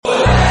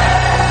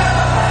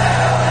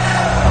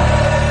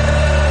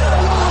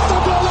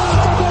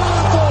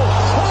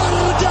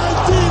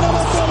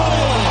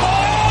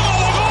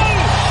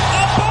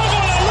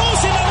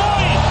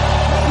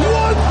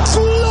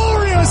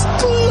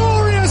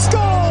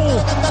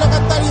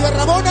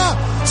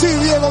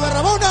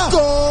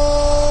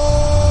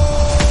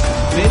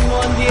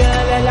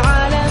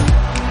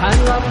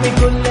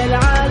بكل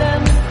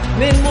العالم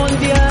من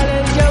مونديال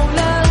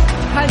الجولة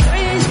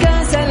حتعيش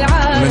كاس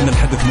العالم. من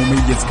الحدث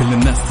مميز كل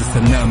الناس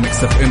تستناه،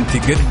 ميكس اف ام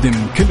تقدم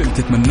كل اللي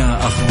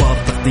تتمناه، اخبار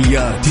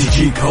تغطيات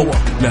تجيك هوا،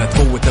 لا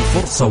تفوت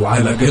الفرصة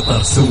وعلى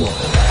قطر سوا.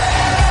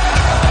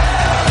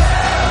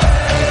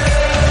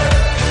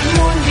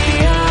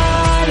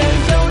 مونديال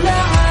الجولة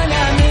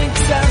على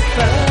ميكس اف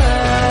ام.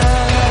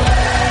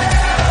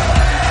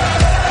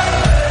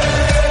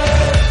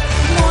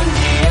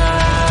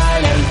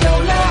 مونديال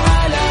الجولة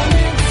على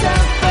ميكس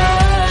اف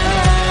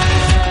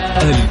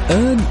ام.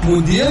 الآن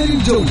مونديال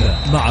الجولة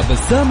مع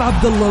بسام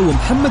عبد الله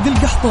ومحمد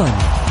القحطاني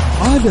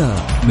على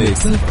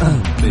ميكس اف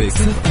ام.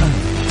 ميكس اف ام.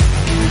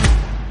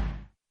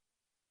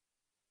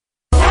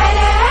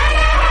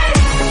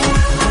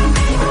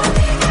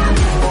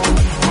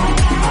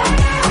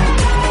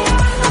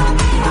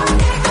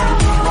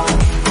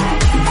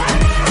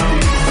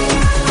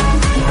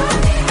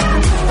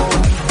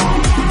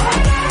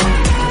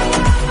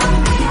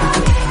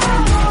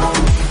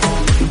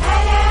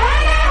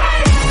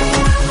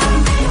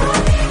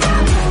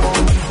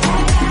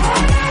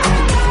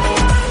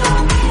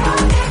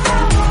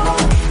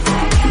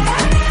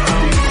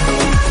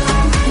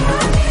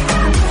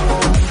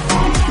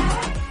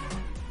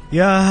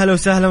 يا هلا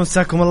وسهلا،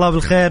 مساكم الله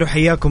بالخير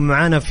وحياكم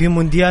معنا في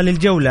مونديال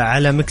الجولة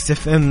على ميكس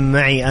اف ام.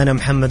 معي أنا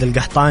محمد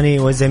القحطاني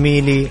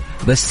وزميلي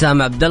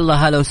بسام عبد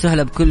الله. هلا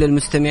وسهلا بكل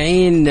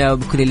المستمعين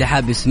وبكل اللي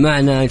حاب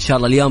يسمعنا. إن شاء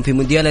الله اليوم في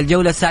مونديال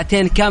الجولة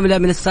ساعتين كاملة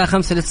من الساعة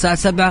 5 للساعة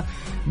 7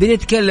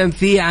 بنتكلم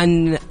فيه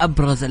عن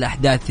أبرز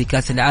الأحداث في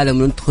كأس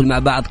العالم وندخل مع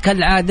بعض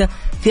كالعادة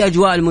في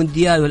أجواء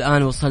المونديال.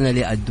 والآن وصلنا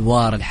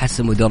لأدوار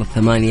الحسم ودور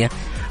الثمانية،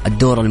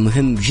 الدور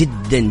المهم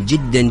جدا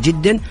جدا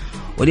جدا.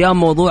 واليوم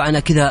موضوعنا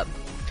كذا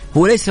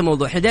هو ليس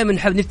موضوع، احنا دائما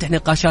نحب نفتح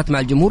نقاشات مع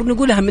الجمهور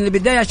نقولها من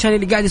البداية عشان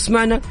اللي قاعد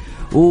يسمعنا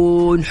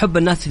ونحب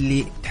الناس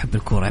اللي تحب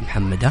الكورة. يا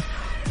محمد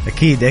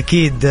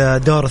أكيد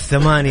دور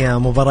الثمانية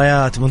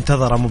مباريات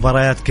منتظرة،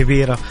 مباريات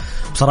كبيرة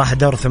بصراحة.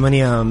 دور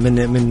الثمانية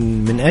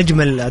من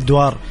أجمل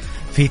الأدوار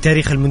في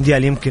تاريخ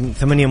المونديال، يمكن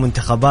 8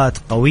 منتخبات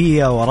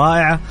قوية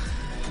ورائعة.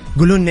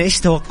 قولوا لنا إيش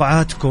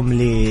توقعاتكم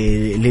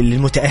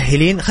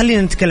للمتأهلين.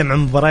 خلينا نتكلم عن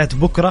مباريات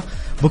بكرة.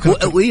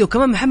 وإيوه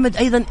كمان محمد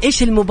أيضا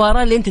إيش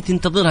المباراة اللي أنت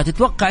تنتظرها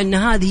تتوقع أن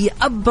هذه هي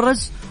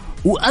أبرز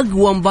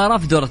وأقوى مباراة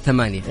في دور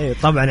الثمانية؟ إيه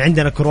طبعا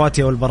عندنا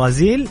كرواتيا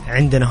والبرازيل،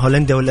 عندنا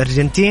هولندا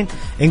والأرجنتين،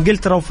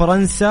 إنجلترا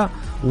وفرنسا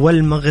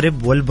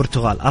والمغرب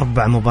والبرتغال.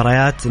 4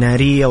 مباريات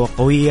نارية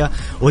وقوية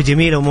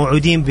وجميلة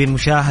وموعودين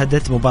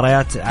بمشاهدة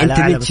مباريات على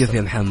أنت بتشوف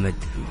يا محمد.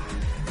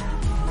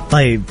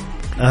 طيب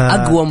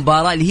أقوى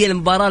مباراة اللي هي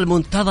المباراة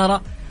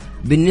المنتظرة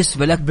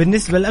بالنسبة لك؟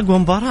 بالنسبة لأقوى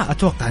مباراة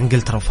أتوقع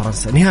إنجلترا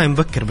وفرنسا، نهائي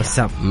مبكر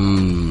بسام.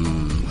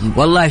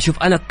 والله شوف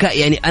أنا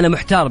يعني أنا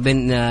محتار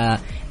بين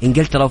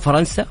إنجلترا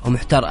وفرنسا،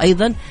 ومحتار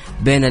أيضا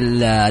بين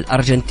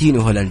الأرجنتين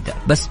وهولندا.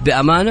 بس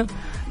بأمانة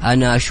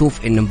أنا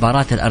أشوف إن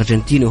مباراة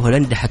الأرجنتين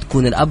وهولندا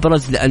حتكون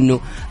الأبرز، لأنه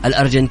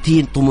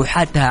الأرجنتين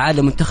طموحاتها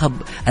على منتخب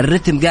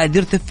الرتم قاعد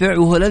يرتفع،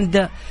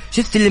 وهولندا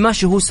شفت اللي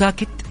ماشي هو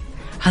ساكت،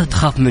 هذا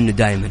تخاف منه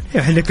دائما.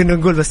 احنا كنا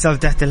نقول بس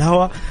تحت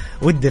الهواء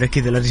ودنا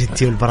كذا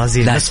الأرجنتين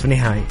والبرازيل بس في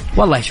نهائي.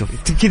 والله شوف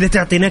كذا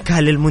تعطي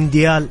نكهة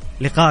للمونديال،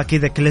 لقاء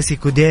كذا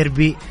كلاسيكو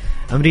ديربي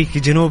أمريكي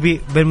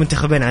جنوبي بين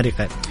منتخبين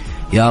عريقين.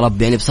 يا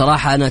رب. يعني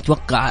بصراحة أنا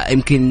أتوقع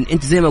يمكن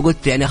أنت زي ما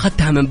قلت يعني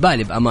أخذتها من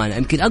بالي بأمانة،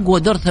 يمكن أقوى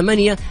دور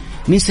 8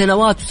 من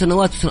سنوات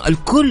وسنوات وسنوات.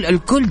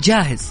 الكل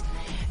جاهز.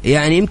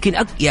 يعني يمكن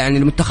يعني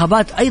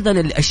المنتخبات أيضا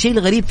الشيء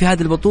الغريب في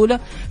هذه البطولة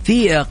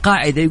في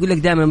قاعدة يقول لك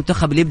دائما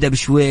المنتخب اللي يبدأ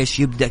بشويش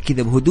يبدأ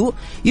كذا بهدوء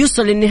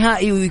يوصل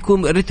للنهائي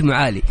ويكون رتمه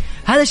عالي.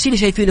 هذا الشيء اللي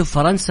شايفينه في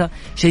فرنسا،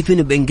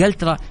 شايفينه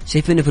بإنجلترا،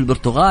 شايفينه في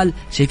البرتغال،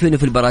 شايفينه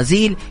في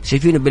البرازيل،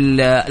 شايفينه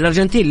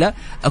بالأرجنتين، لا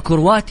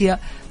كرواتيا.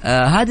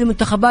 هذه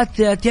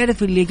المنتخبات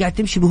تعرف اللي قاعد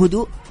تمشي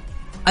بهدوء.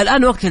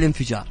 الآن وقت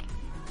الانفجار،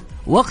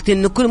 وقت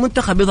إنه كل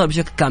منتخب يظهر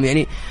بشكل كامل.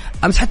 يعني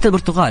أمس حتى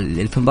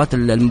البرتغال في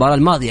المباراة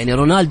الماضية يعني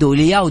رونالدو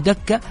ولياو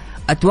دكة،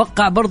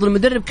 أتوقع برضو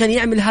المدرب كان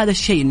يعمل هذا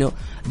الشيء، إنه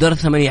دور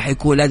الثمانية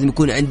حيكون لازم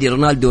يكون عندي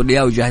رونالدو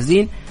ولياو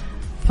جاهزين.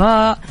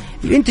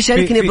 فأنت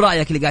شاركني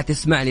برأيك اللي قاعد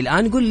تسمعني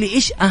الآن، قل لي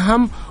إيش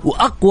أهم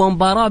وأقوى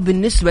مباراة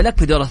بالنسبة لك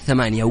في دور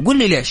الثمانية، وقل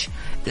لي ليش.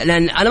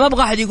 لأن أنا ما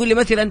أبغى أحد يقول لي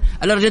مثلا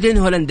الأرجنتين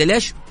هولندا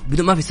ليش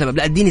بدون ما في سبب،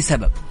 لا اديني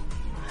سبب.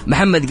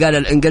 محمد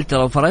قال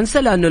إنجلترا وفرنسا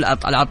لأنه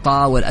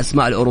العطاء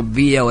والأسماء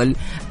الأوروبية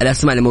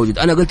والأسماء اللي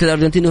موجودة. أنا قلت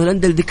الأرجنتين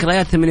وهولندا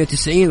الذكريات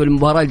 98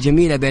 والمباراة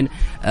الجميلة بين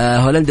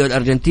هولندا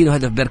والأرجنتين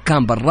وهدف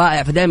بيركامب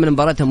الرائع، فدائما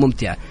مباراتها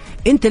ممتعة.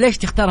 أنت ليش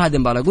تختار هذه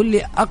المباراة؟ قل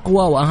لي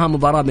أقوى وأهم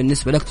مباراة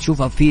بالنسبة لك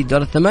تشوفها في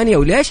دور الثمانية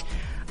وليش.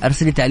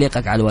 أرسل لي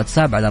تعليقك على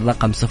الواتساب على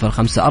الرقم 054-88-11-700.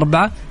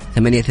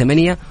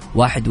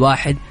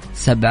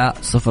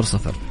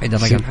 عيد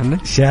الرقم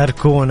محمد.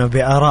 شاركونا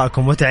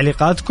بآرائكم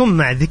وتعليقاتكم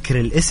مع ذكر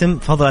الاسم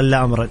فضلا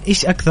لا أمرا.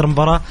 إيش أكثر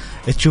مباراة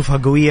تشوفها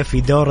قوية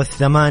في دور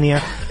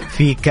الثمانية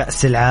في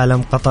كأس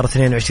العالم قطر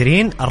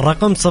 22؟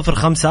 الرقم 054-88-11-700.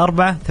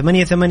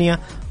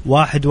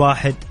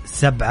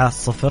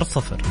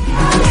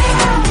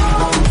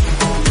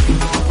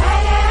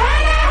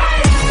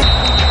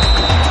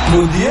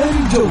 مونديال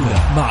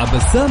الجولة مع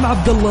بسام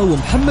عبد الله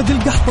ومحمد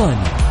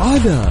القحطاني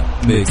على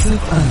ميكس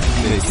اف ام.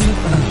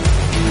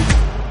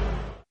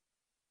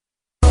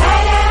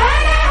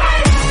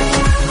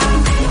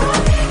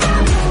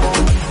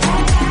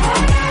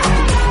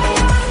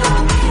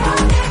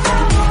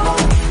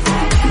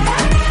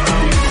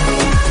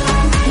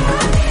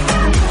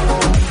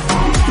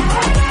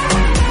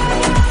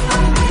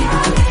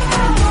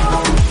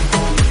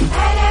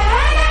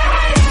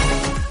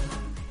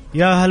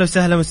 يا هلا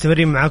وسهلا،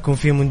 مستمرين معاكم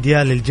في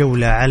مونديال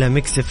الجولة على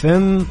ميكس اف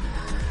ام.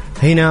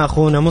 هنا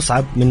أخونا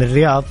مصعب من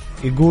الرياض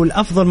يقول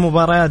أفضل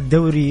مباريات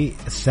دوري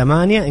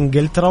الثمانية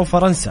إنجلترا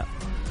وفرنسا.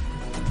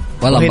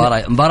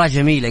 والله مباراة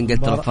جميلة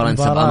إنجلترا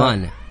وفرنسا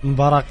بأمانة،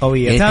 مباراة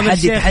قوية.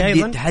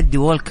 يعني تحدي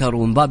وولكر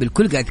ومبابي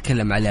الكل قاعد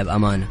يتكلم عليها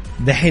بأمانة.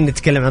 دحين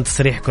نتكلم عن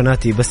تصريح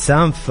كوناتي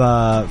بسام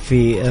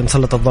في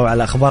نسلط الضوء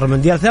على أخبار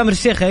المونديال. ثامر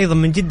الشيخ أيضا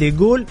من جدة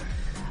يقول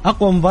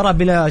أقوى مباراة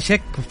بلا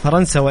شك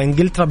فرنسا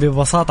وإنجلترا،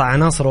 ببساطة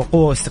عناصر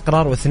وقوة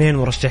واستقرار، واثنين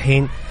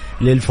مرشحين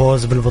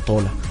للفوز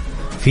بالبطولة.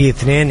 في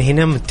اثنين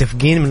هنا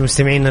متفقين من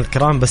مستمعينا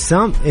الكرام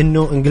بسام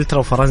إنه إنجلترا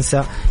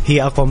وفرنسا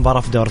هي أقوى مباراة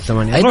في دور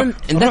الثمانية. أيضا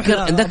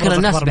نذكر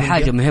الناس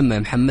بحاجة مهمة يا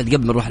محمد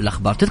قبل ما نروح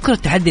الأخبار. تذكر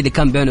التحدي اللي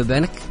كان بينه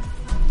وبينك؟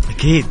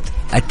 أكيد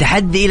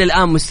التحدي إلى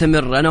الآن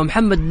مستمر. أنا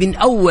ومحمد من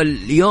أول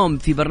يوم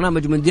في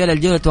برنامج مونديال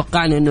الجولة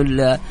توقعنا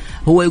إنه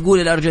هو يقول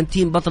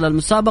الأرجنتين بطل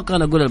المسابقة،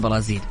 أنا أقول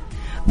البرازيل.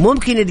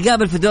 ممكن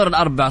نتقابل في دور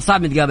الأربعة،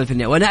 صعب نتقابل في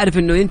النهائي. وأنا أعرف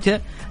إنه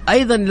أنت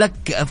أيضا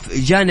لك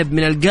جانب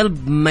من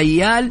القلب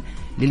ميال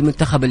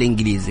للمنتخب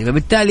الإنجليزي،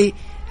 فبالتالي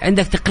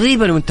عندك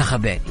تقريبا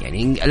منتخبين،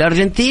 يعني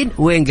الأرجنتين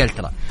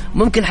وإنجلترا.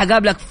 ممكن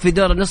حقابلك في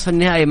دور النصف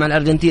النهائي مع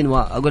الأرجنتين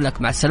وأقول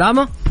لك مع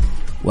السلامة،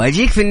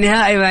 واجيك في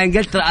النهائي مع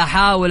انجلترا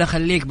احاول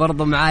اخليك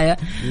برضو معايا.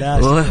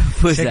 لا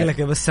شكلك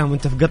يا بسام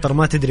وانت في قطر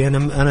ما تدري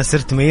انا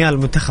صرت ميال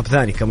منتخب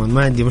ثاني كمان،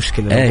 ما عندي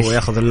مشكله هو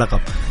ياخذ اللقب.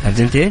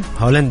 ارجنتين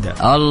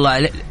هولندا الله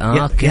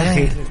يا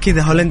اخي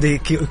كذا هولندا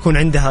يكون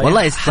عندها،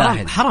 والله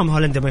يستاهل. حرام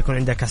هولندا ما يكون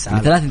عندها كاس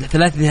عالم.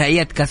 ثلاث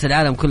نهائيات كاس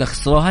العالم كلها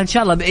خسروها. ان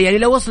شاء الله يعني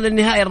لو وصل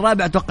النهائي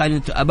الرابع اتوقع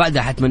انه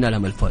بعدها حتمنى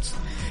لهم الفوز.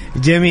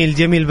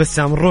 جميل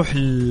بسام. نروح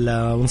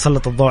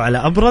ونسلط الضوء على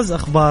أبرز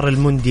أخبار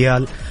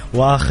المونديال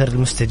وآخر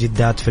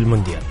المستجدات في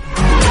المونديال.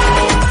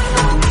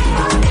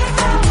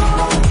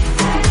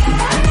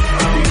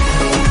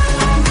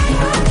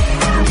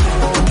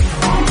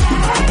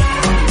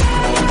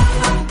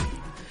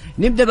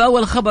 نبدأ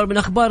بأول خبر من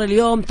أخبار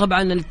اليوم.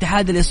 طبعا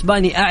الاتحاد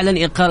الإسباني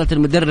أعلن إقالة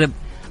المدرب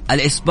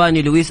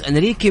الإسباني لويس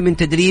أنريكي من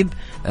تدريب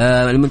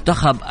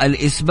المنتخب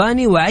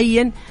الإسباني،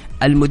 وعين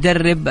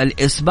المدرب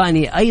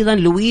الإسباني أيضا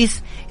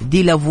لويس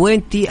دي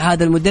لافوينتي.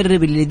 هذا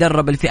المدرب اللي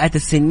درب الفئات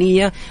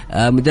السنية،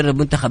 مدرب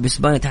منتخب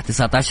إسبانيا تحت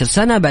 19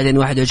 سنة، بعدين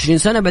 21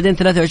 سنة، بعدين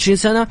 23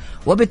 سنة.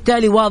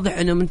 وبالتالي واضح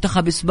أنه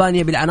منتخب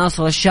إسبانيا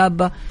بالعناصر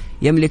الشابة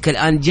يملك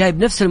الآن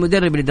جايب نفس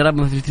المدرب اللي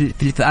دربهم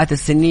في الفئات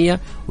السنية،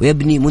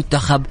 ويبني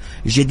منتخب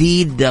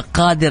جديد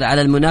قادر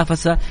على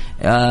المنافسة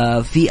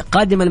في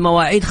قادم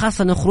المواعيد،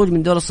 خاصة الخروج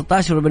من دور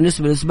 16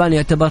 وبالنسبة لإسبانيا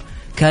يعتبر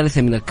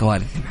كارثة من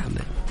الكوارث.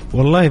 محمد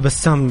والله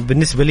بسام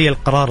بالنسبة لي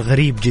القرار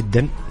غريب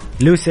جدا.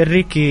 لويس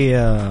إنريكي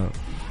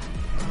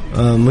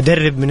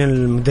مدرب من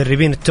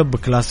المدربين التوب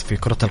كلاس في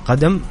كرة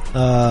القدم.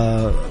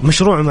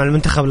 مشروعه مع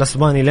المنتخب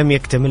الإسباني لم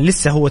يكتمل،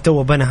 لسه هو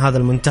تو بنى هذا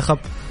المنتخب.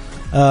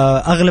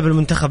 أغلب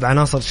المنتخب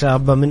عناصر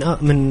شابة،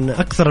 من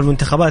أكثر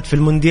المنتخبات في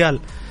المونديال،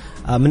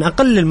 من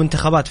أقل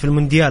المنتخبات في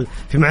المونديال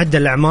في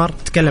معدل الأعمار.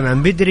 تكلم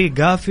عن بدري،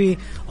 قافي،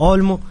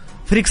 أولمو،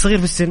 فريق صغير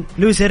في السن.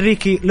 لويس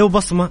إنريكي له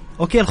بصمة.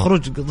 أوكي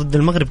الخروج ضد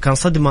المغرب كان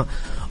صدمة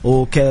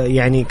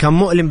يعني كان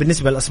مؤلم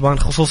بالنسبة للأسبان،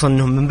 خصوصا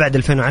أنهم من بعد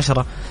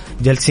 2010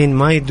 جالسين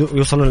ما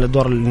يوصلون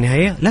للدور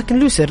النهائية. لكن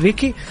لويس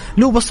إنريكي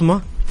له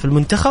بصمة في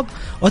المنتخب،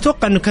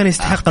 وأتوقع أنه كان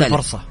يستحق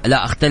الفرصة.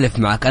 لا أختلف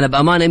معك أنا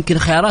بأمانة. يمكن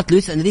خيارات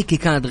لويس أنريكي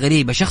كانت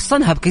غريبة،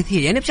 شخصنها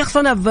بكثير، يعني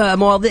بشخصنها في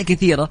مواضيع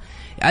كثيرة.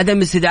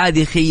 عدم استدعاء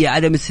ديخية،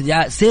 عدم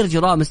استدعاء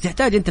سيرجيو راموس،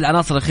 تحتاج أنت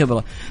العناصر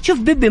الخبرة. شوف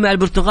بيبي مع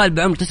البرتغال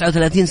بعمر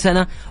 39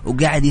 سنة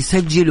وقاعد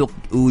يسجل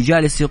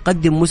وجالس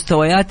يقدم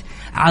مستويات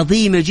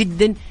عظيمة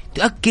جدا،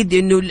 تؤكد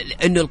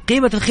إنه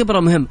قيمة الخبرة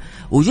مهم.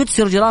 وجود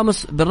سيرجيو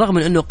راموس بالرغم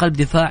من إنه قلب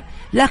دفاع،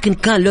 لكن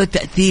كان له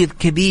تأثير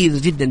كبير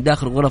جدا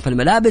داخل غرف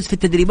الملابس في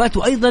التدريبات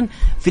وأيضا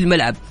في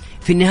الملعب.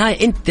 في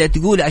النهاية أنت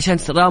تقول عشان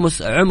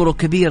راموس عمره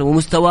كبير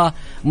ومستواه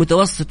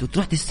متوسط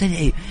وتروح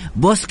تستدعي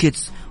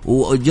بوسكيتس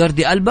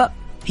وجوردي ألبا،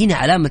 هنا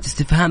علامة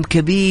استفهام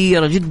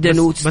كبيرة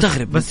جدا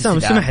وتستغرب. بس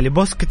سمح لي،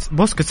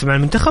 بوسكيتس مع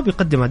المنتخب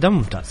يقدم أداء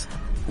ممتاز،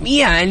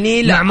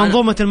 يعني مع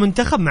منظومة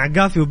المنتخب مع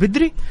قافي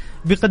وبدري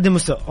بيقدم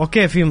مستوى.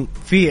 أوكي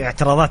في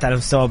اعتراضات على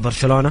مستوى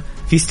برشلونة،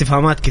 في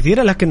استفهامات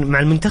كثيرة، لكن مع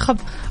المنتخب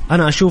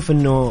أنا أشوف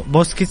إنه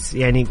بوسكيتس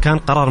يعني كان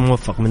قرار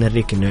موفق من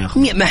الريك إنه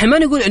ياخذ. ما احنا ما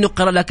نقول إنه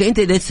قرار، لكن أنت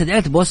إذا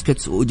استدعيت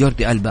بوسكيتس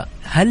وجوردي ألبا،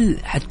 هل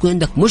حتكون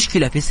عندك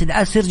مشكلة في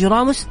استدعاء سيرجيو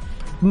راموس؟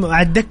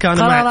 عالدكة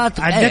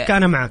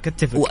أنا معك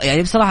أتفق.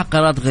 يعني بصراحة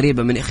قرارات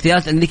غريبة من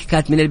اختيارات أنريكي،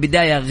 كانت من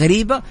البداية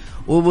غريبة،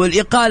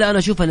 والإقالة أنا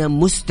أشوف أنها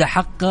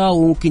مستحقة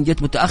وممكن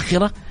جت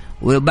متأخرة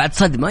وبعد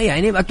صدمة.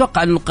 يعني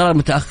أتوقع أن القرار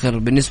متأخر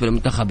بالنسبة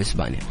لمنتخب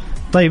إسبانيا.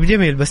 طيب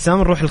جميل، بس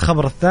نروح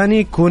الخبر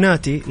الثاني.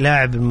 كوناتي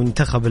لاعب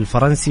المنتخب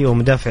الفرنسي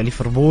ومدافع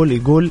ليفربول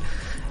يقول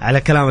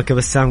على كلامك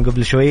بسام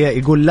قبل شوية،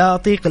 يقول لا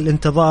أطيق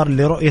الانتظار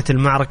لرؤية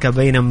المعركة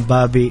بين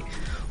مبابي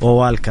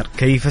ووالكر،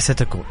 كيف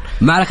ستكون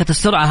معركة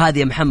السرعة هذه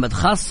يا محمد؟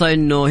 خاصة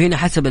انه هنا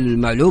حسب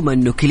المعلومة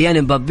انه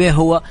كيليان مبابي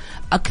هو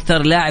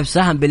اكثر لاعب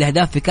ساهم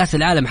بالاهداف في كاس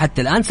العالم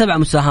حتى الان، 7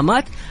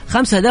 مساهمات،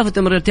 5 أهداف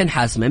وتمريرتين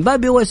حاسمة.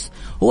 مبابي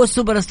هو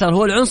السوبر ستار،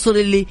 هو العنصر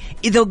اللي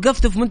اذا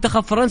وقفته في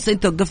منتخب فرنسا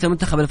انت وقفت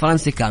المنتخب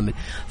الفرنسي كامل.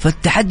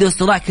 فالتحدي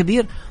والصراع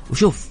كبير.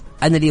 وشوف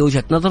انا لي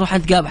وجهة نظر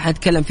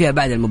حنتكلم فيها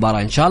بعد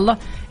المباراة ان شاء الله.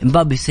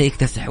 مبابي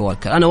سيكتسح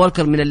والكر. انا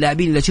والكر من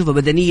اللاعبين اللي اشوفه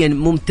بدنيا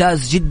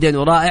ممتاز جدا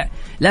ورائع،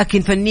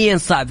 لكن فنيا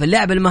صعب.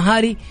 فاللاعب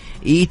المهاري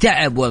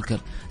يتعب والكر.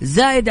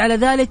 زائد على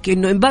ذلك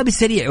انه مبابي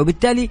سريع،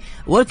 وبالتالي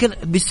والكر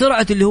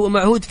بسرعة اللي هو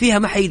معهود فيها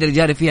ما حيقدر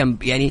يجاري فيها،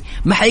 يعني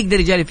ما حيقدر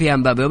يجاري فيها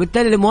مبابي،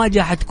 وبالتالي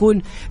المواجهة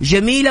حتكون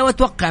جميلة.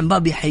 واتوقع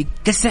مبابي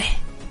حيكتسح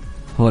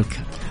والكر.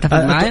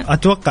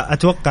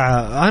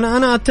 اتوقع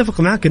انا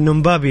اتفق معك انه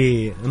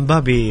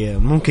مبابي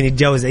ممكن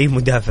يتجاوز اي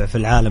مدافع في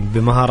العالم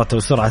بمهارته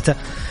وسرعته،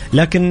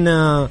 لكن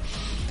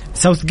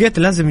ساوثجيت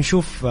لازم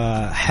يشوف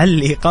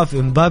حل ايقاف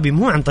مبابي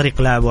مو عن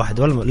طريق لاعب واحد،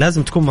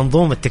 لازم تكون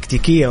منظومه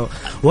تكتيكيه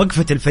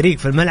ووقفه الفريق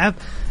في الملعب.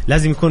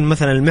 لازم يكون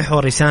مثلا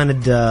المحور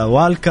يساند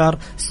والكر،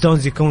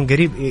 ستونز يكون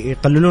قريب،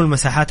 يقللون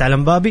المساحات على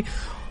مبابي،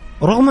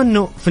 رغم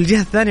انه في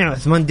الجهه الثانيه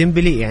عثمان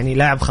ديمبلي يعني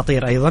لاعب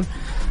خطير ايضا.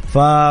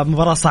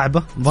 فمباراة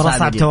صعبة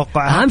صعب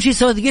توقعها. أهم شيء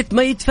ساوثجيت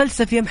ما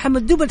يتفلسف يا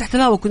محمد، دوبل تحت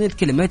الهواء كنا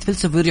نتكلم، ما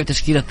يتفلسف ويرجع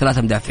تشكيلة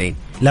 3 مدافعين.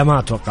 لا ما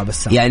أتوقع،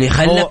 بس يعني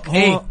خلك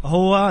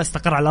هو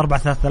استقر على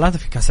 4-3-3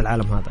 في كأس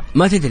العالم هذا.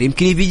 ما تدري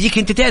يمكن يجيك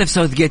أنت تعرف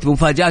ساوثجيت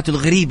بمفاجآته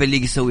الغريبة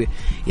اللي يسويها.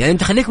 يعني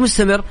أنت خليك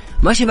مستمر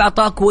ماشي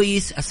بعطاء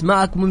كويس،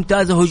 أسماءك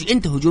ممتازة،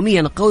 أنت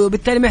هجوميا قوي،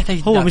 وبالتالي ما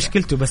يحتاج هو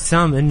مشكلته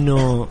بسام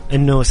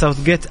إنه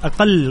ساوثجيت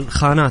أقل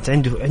خانات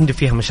عنده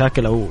فيها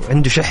مشاكل، أو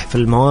عنده شح في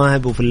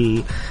المواهب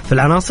وفي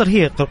العناصر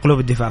هي قلوب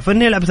الدفاع.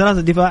 فإنه يلعب 3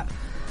 دفاع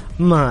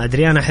ما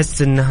أدري، أنا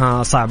أحس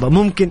إنها صعبة.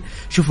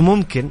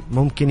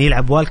 ممكن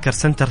يلعب والكر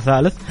سنتر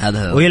ثالث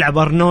ويلعب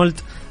أرنولد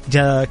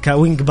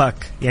كوينج باك،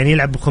 يعني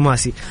يلعب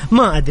بخماسي.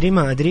 ما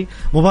أدري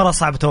مباراة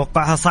صعب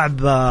توقعها، صعب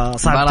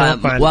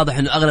توقع. واضح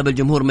إنه أغلب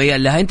الجمهور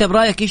ميال لها. أنت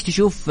برأيك إيش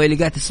تشوف اللي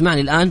قاعد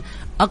تسمعني الآن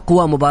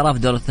أقوى مباراة في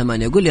دور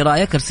الثمانية؟ قول لي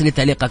رأيك، ارسل لي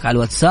تعليقك على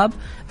الواتساب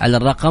على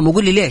الرقم،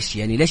 وقول لي ليش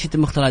أنت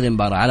مختار هذه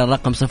المباراة على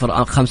الرقم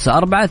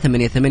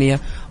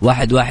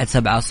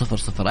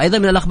 0548811700. أيضا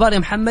من الأخبار يا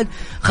محمد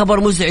خبر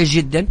مزعج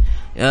جدا،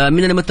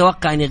 من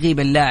المتوقع أن يغيب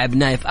اللاعب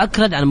نايف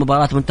أكرد عن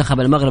مباراة منتخب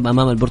المغرب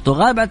أمام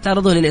البرتغال بعد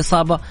تعرضه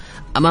للإصابة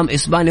أمام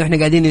إسبانيا، وإحنا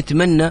قاعدين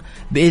نتمنى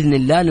بإذن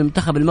الله أن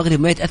المنتخب المغرب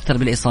ما يتأثر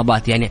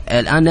بالإصابات. يعني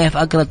الآن نايف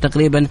أكرد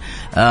تقريبا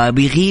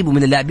بيغيب،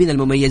 ومن اللاعبين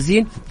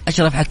المميزين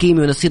أشرف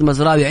حكيمي ونصير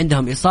مزراوي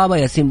عندهم إصابة،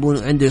 ياسين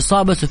بون عنده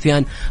إصابة،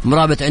 سفيان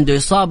مرابط عنده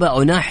إصابة،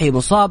 أو ناحي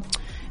مصاب.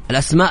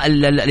 الأسماء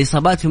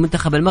الإصابات في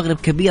منتخب المغرب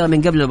كبيرة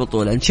من قبل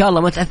البطولة، إن شاء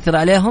الله ما تأثر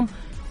عليهم،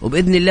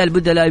 وبإذن الله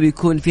البدلاء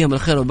بيكون فيهم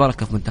الخير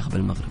والبركة في منتخب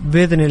المغرب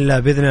بإذن الله.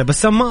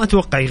 بس ما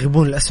أتوقع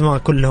يغيبون الأسماء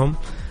كلهم.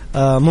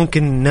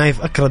 ممكن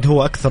نايف أكرد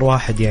هو أكثر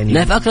واحد، يعني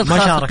نايف أكرد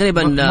خلاص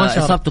تقريبا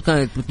إصابته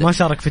كانت ما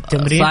شارك في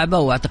التمرين صعبة،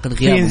 وأعتقد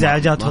غيابه في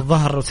انزعاجات في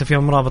الظهر. وسفيان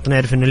مرابط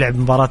نعرف إنه لعب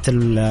مباراة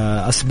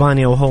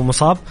أسبانيا وهو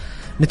مصاب،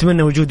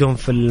 نتمنى وجودهم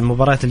في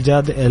المباريات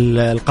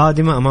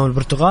القادمة أمام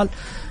البرتغال.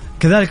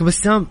 كذلك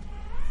بسام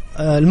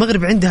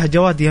المغرب عندها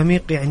جواد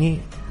يميق، يعني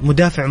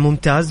مدافع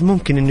ممتاز،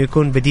 ممكن إنه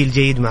يكون بديل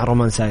جيد مع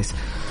رومان سايس.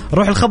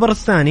 روح الخبر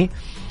الثاني.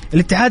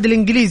 الاتحاد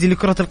الإنجليزي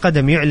لكرة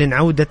القدم يعلن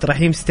عودة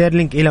رحيم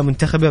ستيرلينج إلى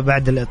منتخبه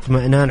بعد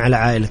الاطمئنان على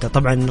عائلته.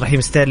 طبعا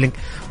رحيم ستيرلينج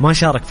ما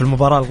شارك في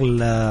المباراة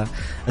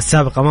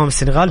السابقة أمام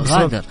السنغال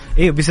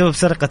بسبب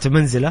سرقة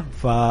منزله،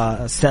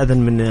 فاستأذن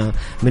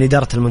من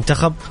إدارة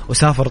المنتخب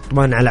وسافر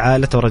اطمئنان على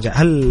عائلته ورجع.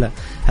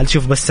 هل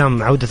شوف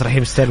بسام عودة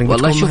رحيم ستيرلينج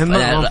والله شوف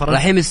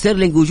رحيم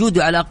ستيرلينج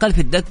وجوده على الأقل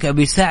في الدكة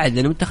بيساعد،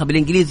 لأن المنتخب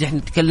الإنجليزي احنا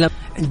نتكلم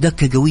عن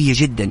دكة قوية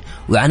جدا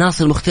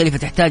وعناصر مختلفة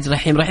تحتاج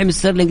رحيم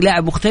ستيرلينج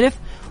لاعب مختلف،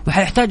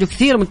 وحيحتاجوا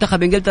كثير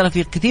منتخب إنجلترا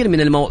في كثير من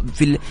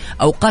في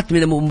الأوقات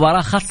من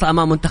المباراة، خاصة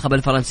أمام منتخب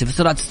الفرنسي. في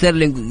سرعة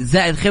ستيرلينج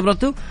زائد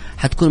خبرته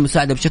حتكون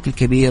مساعدة بشكل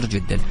كبير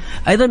جدا.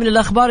 أيضا من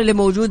الأخبار اللي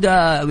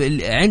موجودة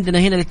عندنا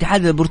هنا،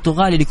 الاتحاد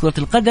البرتغالي لكرة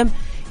القدم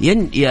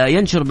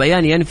ينشر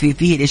بيان ينفي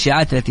فيه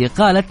الإشاعات التي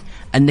قالت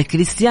أن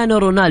كريستيانو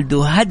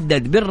رونالدو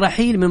هدد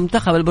بالرحيل من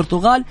منتخب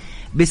البرتغال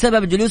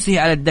بسبب جلوسه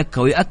على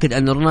الدكة، ويؤكد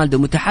أن رونالدو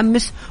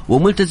متحمس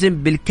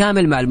وملتزم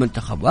بالكامل مع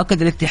المنتخب.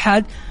 وأكد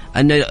الاتحاد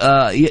أن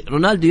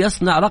رونالدو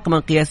يصنع رقما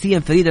قياسيا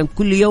فريدا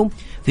كل يوم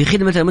في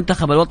خدمة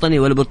المنتخب الوطني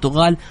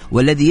والبرتغال،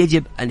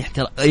 والذي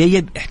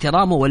يجب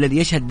احترامه، والذي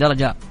يشهد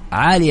درجة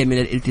عالية من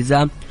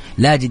الالتزام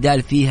لا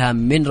جدال فيها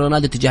من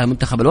رونالدو تجاه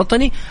المنتخب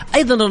الوطني.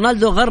 أيضا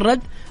رونالدو غرد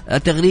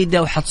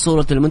تغريدة وحط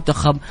صورة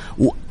المنتخب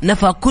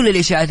ونفى كل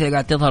الإشاعات اللي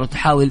قاعد تظهر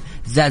وتحاول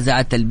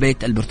زعزعة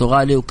البيت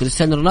البرتغالي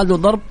وكريستيانو رونالدو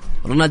ضرب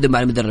رونالدو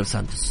مع المدرب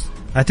سانتوس.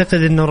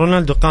 أعتقد أنه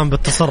رونالدو قام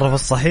بالتصرف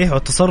الصحيح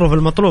والتصرف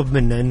المطلوب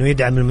منه، أنه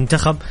يدعم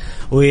المنتخب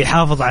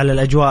ويحافظ على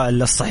الأجواء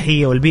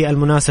الصحية والبيئة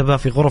المناسبة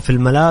في غرف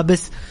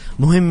الملابس.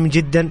 مهم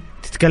جدا.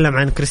 تتكلم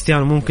عن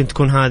كريستيانو، ممكن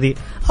تكون هذه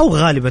أو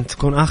غالبا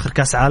تكون آخر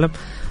كأس عالم.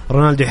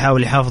 رونالدو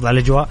يحاول يحافظ على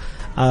الأجواء.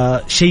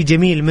 شيء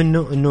جميل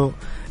منه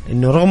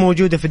إنه رغم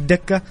وجوده في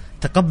الدكة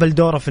تقبل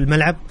دوره في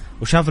الملعب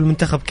وشاف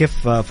المنتخب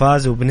كيف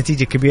فاز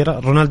وبنتيجة كبيرة.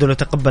 رونالدو لو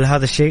تقبل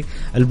هذا الشيء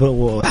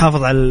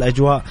وحافظ على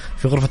الأجواء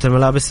في غرفة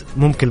الملابس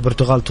ممكن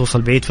البرتغال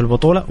توصل بعيد في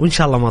البطولة، وإن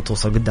شاء الله ما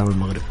توصل قدام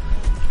المغرب.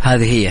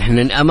 هذه هي،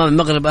 احنا امام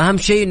المغرب اهم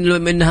شيء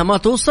انها ما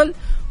توصل،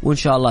 وان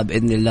شاء الله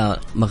باذن الله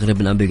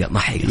مغربنا بقى ما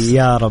حيقصر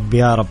يا رب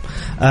يا رب.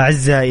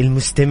 اعزائي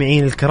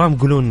المستمعين الكرام،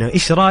 قولوا لنا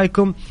ايش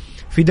رايكم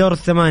في دور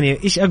الثمانية؟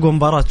 ايش اقوى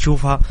مباراة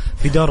تشوفها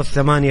في دور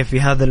الثمانية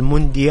في هذا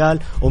المونديال؟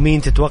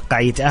 ومين تتوقع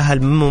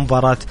يتأهل من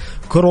مباراة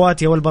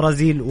كرواتيا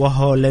والبرازيل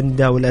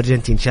وهولندا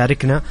والارجنتين؟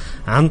 شاركنا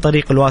عن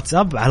طريق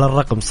الواتساب على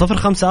الرقم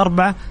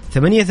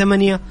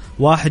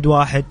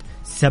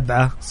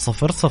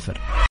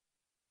 0548811700.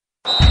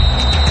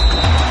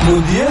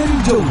 مونديال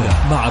الجولة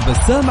مع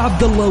بسام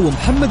عبد الله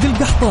ومحمد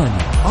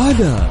القحطاني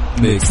على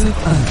ميكس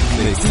اف ام.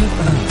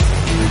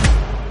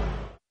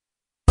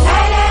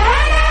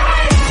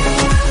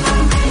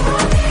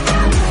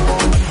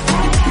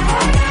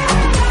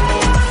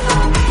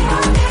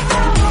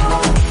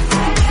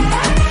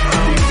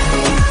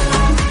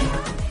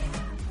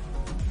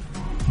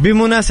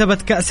 بمناسبة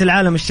كأس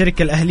العالم،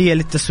 الشركة الأهلية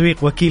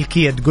للتسويق وكيل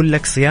كيا تقول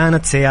لك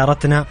صيانة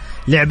سيارتنا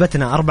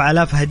لعبتنا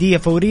 4000 هدية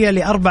فورية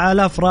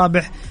ل4000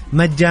 رابح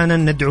مجانا.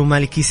 ندعو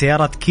مالكي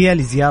سيارات كيا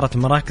لزيارة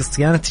مراكز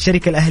صيانة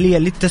الشركة الأهلية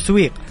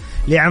للتسويق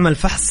لعمل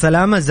فحص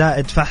سلامة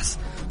زائد فحص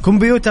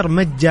كمبيوتر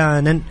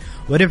مجانا،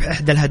 وربح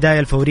إحدى الهدايا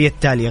الفورية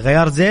التالية: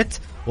 غيار زيت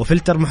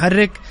وفلتر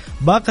محرك،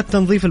 باقة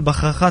تنظيف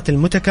البخاخات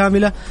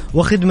المتكاملة،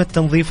 وخدمة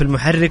تنظيف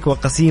المحرك،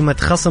 وقسيمة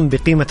خصم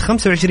بقيمة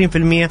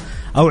 25%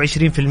 أو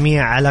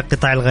 20% على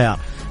قطع الغيار،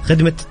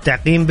 خدمة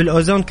التعقيم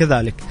بالأوزون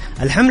كذلك.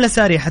 الحملة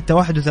سارية حتى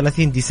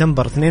 31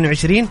 ديسمبر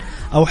 22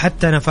 أو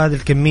حتى نفاذ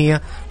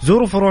الكمية.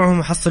 زوروا فروعهم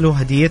وحصلوا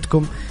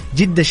هديتكم.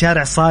 جدة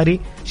شارع صاري،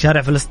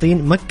 شارع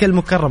فلسطين، مكة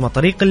المكرمة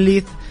طريق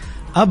الليث،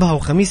 أبها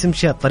وخميس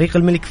مشيط طريق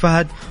الملك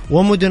فهد،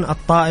 ومدن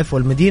الطائف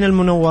والمدينة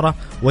المنورة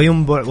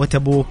وينبع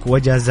وتبوك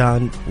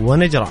وجازان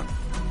ونجران.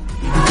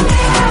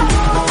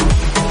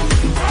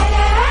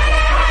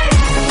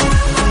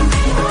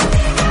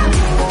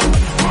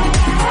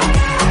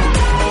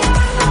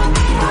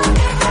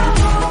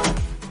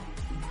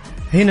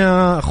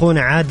 هنا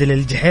أخونا عادل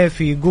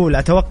الجحيفي يقول: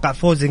 أتوقع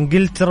فوز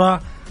إنجلترا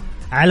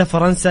على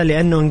فرنسا،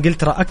 لأنه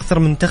إنجلترا أكثر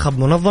منتخب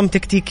منظم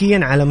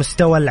تكتيكيا على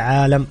مستوى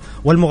العالم،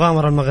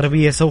 والمغامرة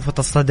المغربية سوف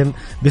تصطدم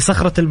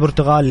بصخرة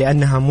البرتغال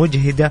لأنها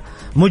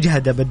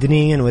مجهدة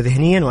بدنيا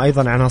وذهنيا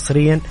وأيضا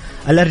عناصريا.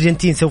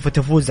 الأرجنتين سوف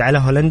تفوز على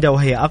هولندا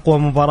وهي أقوى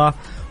مباراة،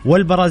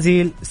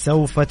 والبرازيل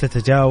سوف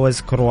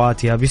تتجاوز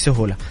كرواتيا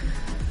بسهولة.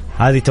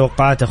 هذه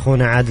توقعات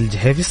أخونا عادل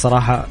الجحيفي.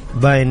 صراحة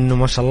باين أنه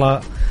ما شاء الله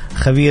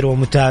خبير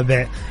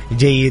ومتابع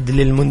جيد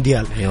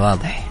للمونديال.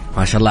 واضح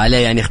ما شاء الله عليه،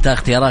 يعني اختار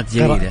اختيارات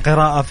جيدة،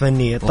 قراءة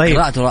فنية. طيب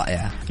قراءته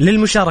رائعة.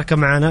 للمشاركة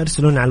معنا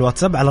ارسلونا على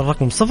الواتساب على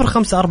الرقم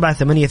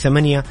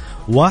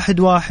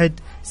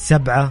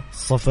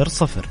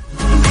 0548811700.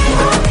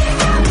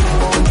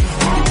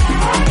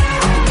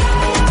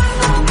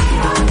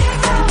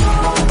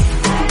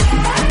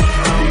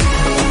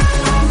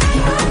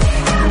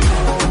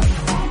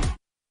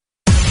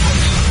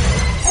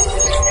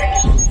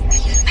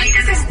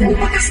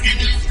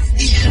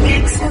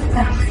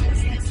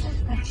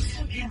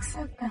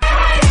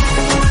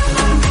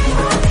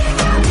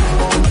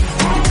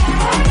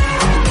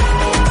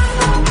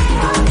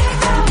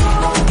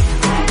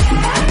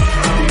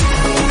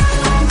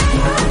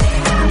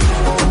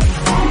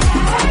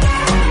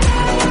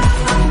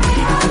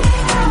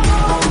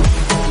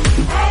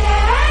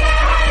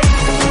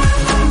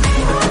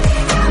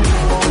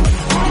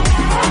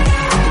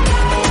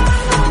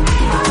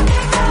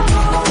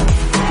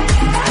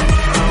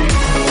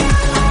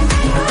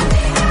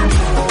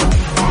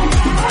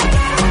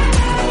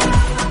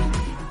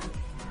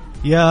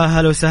 يا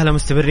هلا وسهلا،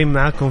 مستمرين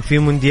معكم في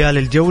مونديال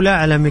الجولة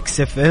على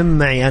ميكس اف ام.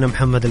 معي أنا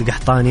محمد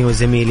القحطاني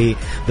وزميلي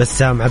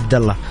بسام عبد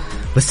الله.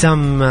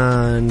 بسام،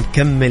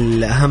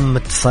 نكمل أهم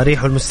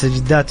التصاريح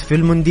والمستجدات في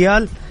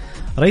المونديال.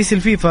 رئيس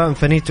الفيفا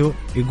انفانيتو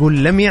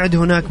يقول: لم يعد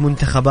هناك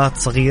منتخبات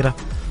صغيرة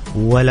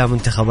ولا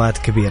منتخبات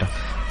كبيرة.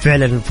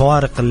 فعلا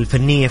الفوارق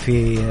الفنية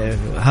في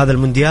هذا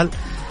المونديال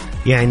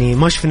يعني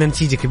ما شفنا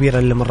نتيجة كبيرة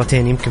إلا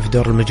مرتين يمكن في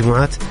دور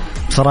المجموعات.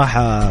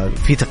 بصراحة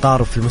في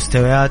تقارب في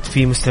المستويات،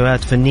 في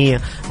مستويات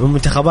فنية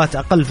ومنتخبات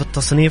أقل في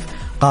التصنيف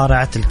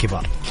قارعة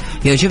الكبار.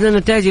 يعني شفنا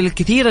النتائج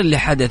الكثيرة اللي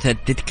حدثت،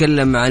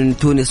 تتكلم عن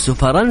تونس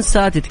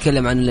وفرنسا،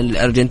 تتكلم عن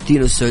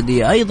الأرجنتين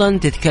والسعودية، أيضا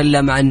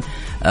تتكلم عن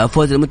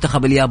فوز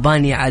المنتخب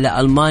الياباني على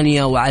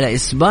ألمانيا وعلى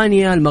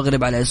إسبانيا،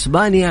 المغرب على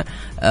إسبانيا.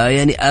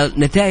 يعني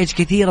نتائج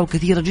كثيرة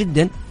وكثيرة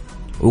جدا،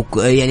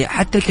 يعني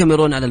حتى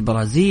الكاميرون على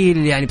البرازيل.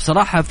 يعني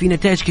بصراحة في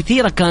نتائج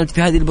كثيرة كانت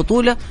في هذه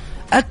البطولة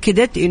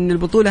أكدت إن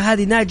البطولة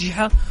هذه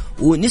ناجحة،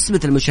 ونسبة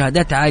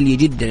المشاهدات عالية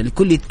جدا.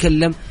 الكل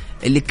يتكلم،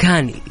 اللي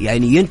كان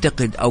يعني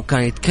ينتقد أو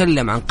كان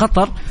يتكلم عن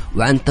قطر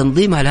وعن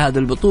تنظيمها لهذه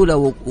البطولة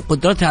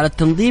وقدرتها على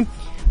التنظيم،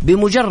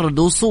 بمجرد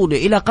وصوله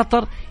إلى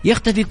قطر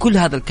يختفي كل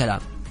هذا الكلام.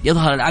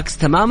 يظهر العكس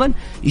تماما،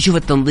 يشوف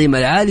التنظيم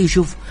العالي،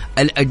 يشوف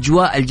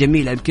الأجواء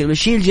الجميلة. يمكن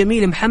الشيء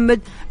الجميل محمد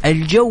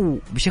الجو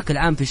بشكل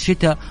عام في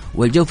الشتاء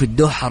والجو في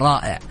الدوحة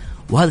رائع،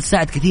 وهذا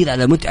ساعد كثير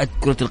على متعة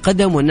كرة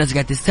القدم، والناس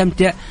قاعدة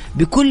تستمتع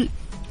بكل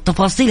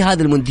تفاصيل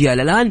هذا المونديال.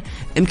 الآن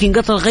يمكن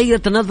قطر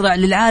غيرت النظرة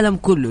للعالم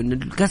كله، إن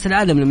كأس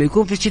العالم لما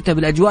يكون في الشتاء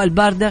بالأجواء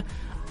الباردة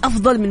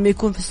أفضل من ما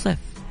يكون في الصيف.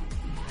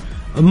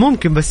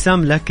 ممكن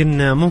بسام،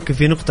 لكن ممكن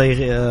في نقطة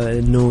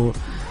إنه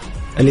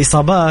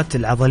الإصابات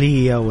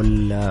العضلية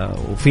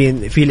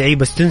وفي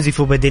لعيبة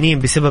استنزفوا بدنيا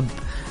بسبب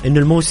إنه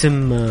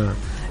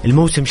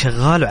الموسم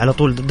شغال وعلى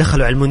طول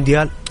دخلوا على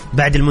المونديال.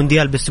 بعد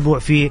المونديال بأسبوع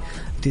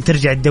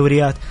ترجع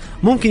الدوريات،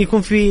 ممكن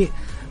يكون في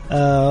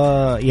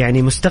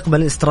يعني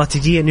مستقبل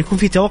استراتيجية إنه يكون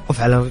في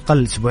توقف على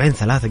الأقل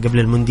 2-3 قبل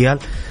المونديال،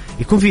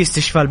 يكون في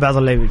استشفاء لبعض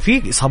اللاعبين.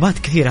 في إصابات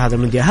كثيرة هذا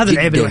المونديال، هذا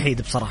العيب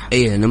الوحيد بصراحة.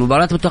 إيه،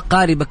 المباريات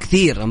متقاربة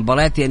كثير،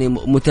 مباريات يعني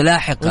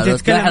متلاحقة،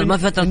 تلاحظ ما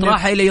فترة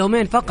راحة إلى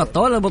يومين فقط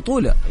طوال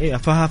البطولة. إيه،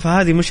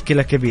 فهذه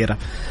مشكلة كبيرة.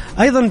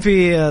 أيضا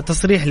في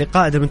تصريح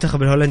لقائد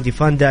المنتخب الهولندي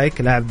فان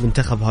دايك لاعب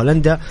منتخب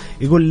هولندا،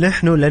 يقول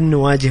نحن لن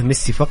نواجه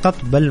ميسي فقط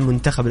بل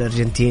منتخب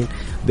الأرجنتين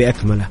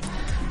بأكمله.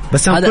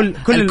 بس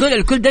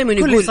الكل دائما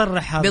يقول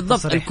يصرح بالضبط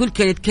تصريح. الكل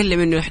كان يتكلم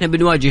انه احنا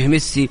بنواجه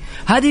ميسي.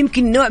 هذا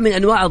يمكن نوع من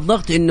انواع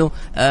الضغط، انه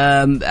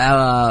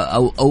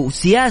او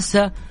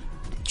سياسة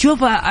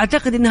تشوفها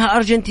اعتقد انها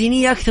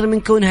ارجنتينية اكثر من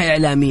كونها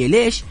اعلامية.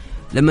 ليش؟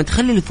 لما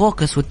تخلي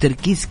الفوكس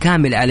والتركيز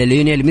كامل على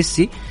ليونيل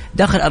ميسي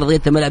داخل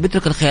أرضية الملعب،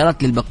 يترك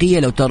الخيارات للبقية،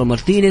 لو تارو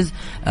مارتينيز،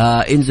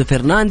 إنزو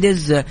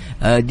فرنانديز،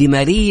 دي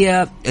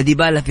ماريا،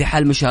 ديبالا في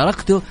حال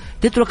مشاركته،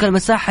 تترك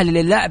المساحة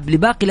للاعب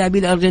لباقي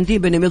لاعبين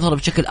الأرجنتين بأنهم يظهروا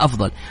بشكل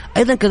أفضل.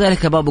 أيضا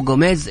كذلك بابو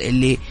غوميز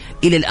اللي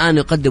إلى الآن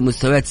يقدم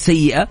مستويات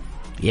سيئة.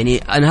 يعني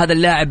أنا هذا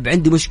اللاعب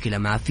عندي مشكلة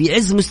معه، في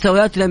عز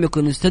مستوياته لم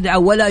يكن يستدعى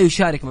ولا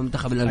يشارك مع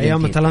منتخب الأرجنتين.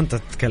 أيام أتلانتا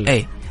تتكلم.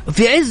 أي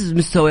في عز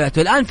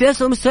مستوياته، الآن في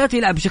أسوأ مستوياته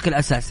يلعب بشكل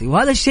أساسي.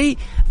 وهذا الشيء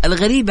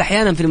الغريب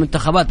أحيانا في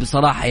المنتخبات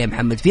بصراحة يا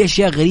محمد، في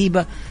أشياء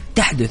غريبة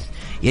تحدث.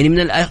 يعني من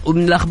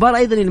الأخبار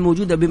أيضا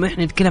الموجودة بما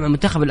إحنا نتكلم عن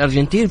منتخب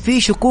الأرجنتين،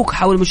 في شكوك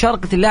حول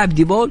مشاركة اللاعب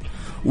ديبول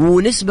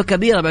ونسبة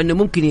كبيرة بأنه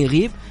ممكن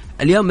يغيب.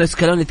 اليوم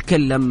سكالون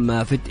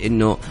يتكلم في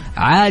إنه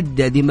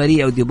عاد دي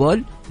ماريا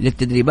وديبول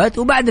للتدريبات،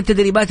 وبعد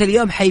التدريبات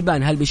اليوم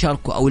حيبان هل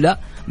بيشاركوا أو لا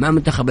مع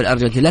منتخب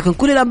الأرجنتين. لكن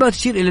كل الأنباء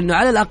تشير إلى أنه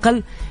على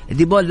الأقل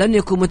ديبول لن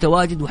يكون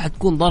متواجد،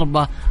 وحتكون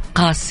ضربة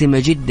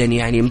قاسمة جدا.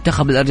 يعني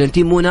منتخب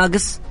الأرجنتين مو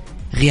ناقص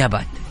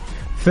غيابات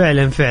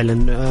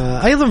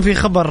فعلا. أيضا في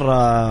خبر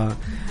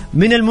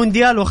من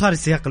المونديال وخارج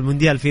سياق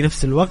المونديال في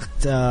نفس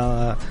الوقت،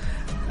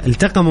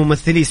 التقى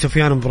ممثلي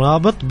سفيان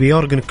مرابط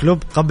بيورغن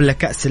كلوب قبل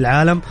كأس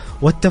العالم،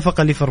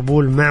 واتفق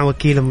ليفربول مع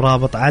وكيل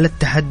مرابط على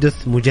التحدث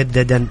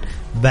مجددا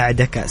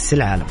بعد كأس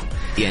العالم.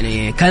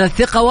 يعني كانت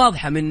ثقة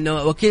واضحة من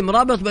وكيل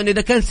مرابط بأنه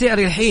إذا كان سعر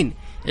الحين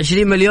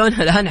 20 مليون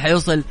الآن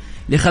حيوصل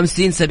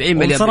ل50-70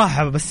 مليون.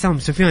 بصراحة بسام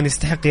سفيان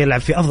يستحق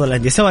يلعب في أفضل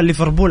الأندية سواء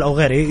ليفربول أو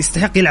غيره،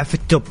 يستحق يلعب في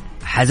التوب.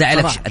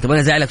 أتبغى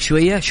أزعلك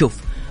شوية. شوف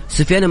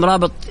سفيان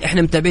مرابط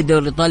إحنا متابعين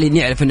الدوري الإيطالي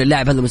نعرف إن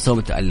اللاعب هذا مستوى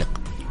متألق.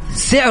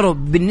 سعره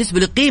بالنسبة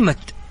لقيمة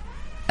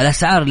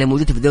الأسعار اللي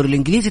موجودة في الدوري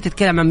الإنجليزي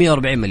تتكلم عن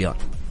 140 مليون،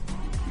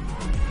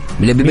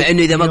 بما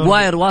أنه إذا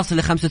ماغواير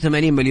واصل ل85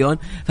 مليون،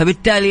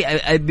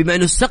 فبالتالي بما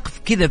أنه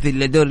السقف كذا في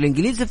الدوري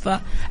الإنجليزي،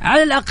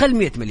 فعلى الأقل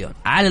 100 مليون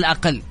على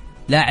الأقل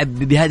لاعب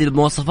بهذه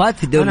المواصفات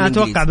في الدوري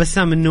الإنجليزي. أنا أتوقع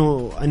بسام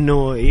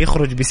إنه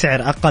يخرج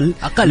بسعر أقل.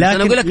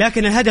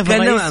 لكن الهدف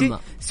الرئيسي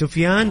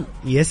سفيان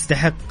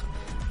يستحق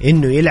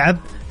إنه يلعب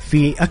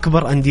في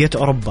أكبر أندية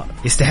أوروبا.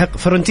 يستحق.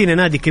 فورنتينا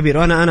نادي كبير،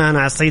 وأنا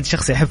على الصعيد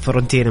الشخصي أحب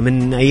فورنتينا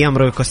من أيام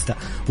روي كوستا،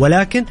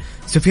 ولكن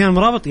سفيان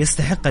مرابط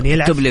يستحق أن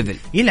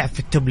يلعب في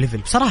التوب ليفل.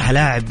 بصراحة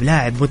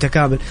لاعب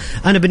متكامل.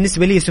 أنا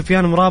بالنسبة لي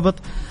سفيان مرابط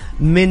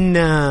من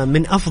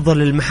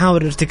أفضل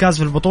المحاور الارتكاز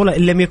في البطولة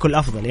إن لم يكن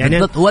الأفضل.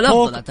 يعني هو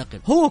الأفضل أعتقد.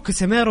 هو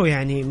كساميرو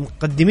يعني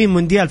مقدمين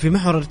مونديال في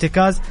محور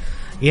الارتكاز،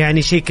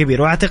 يعني شيء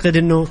كبير. وأعتقد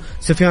أنه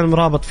سفيان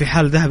مرابط في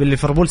حال ذهب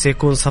لليفربول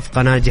سيكون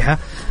صفقة ناجحة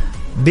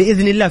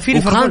بإذن الله. في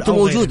ليفربول وخانته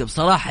موجودة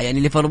بصراحة، يعني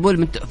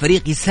ليفربول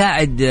فريق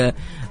يساعد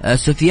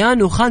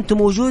سفيان وخانته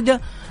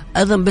موجودة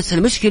أيضا. بس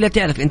المشكلة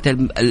تعرف أنت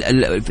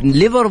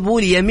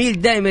ليفربول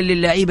يميل دائما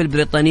للاعيبة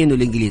البريطانيين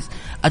والإنجليز.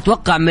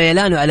 أتوقع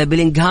ميلانه على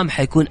بيلينغهام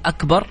حيكون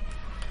أكبر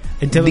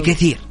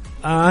بكثير.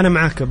 أنا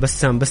معك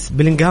بسام، بس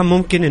بيلينغهام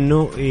ممكن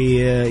إنه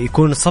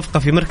يكون الصفقة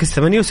في مركز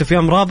 8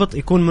 وسفيان مرابط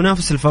يكون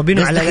منافس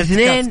الفابينو على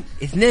اثنين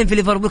في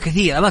ليفربول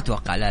كثير. ما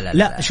أتوقع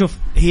لا شوف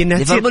هي إنها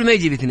ليفربول ما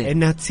يجي باثنين،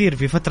 إنها تصير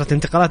في فترة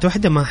انتقالات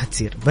واحدة ما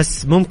حتصير،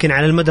 بس ممكن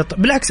على المدى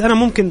بالعكس. أنا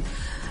ممكن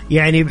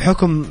يعني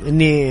بحكم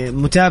إني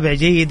متابع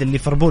جيد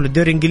لليفربول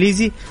الدوري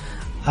الإنجليزي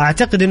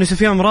أعتقد إنه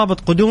سفيان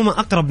مرابط قدومه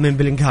أقرب من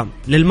بيلينغهام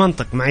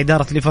للمنطق مع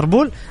إدارة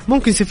ليفربول.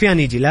 ممكن سفيان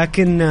يجي،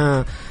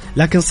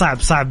 لكن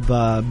صعب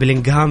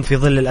بيلينغهام في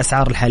ظل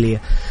الأسعار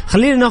الحالية.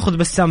 خلينا ناخذ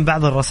بسام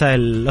بعض الرسائل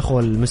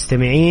الأخوة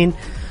المستمعين.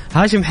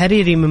 هاشم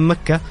حريري من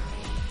مكة،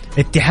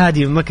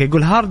 اتحادي من مكة،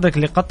 يقول هاردك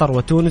لقطر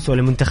وتونس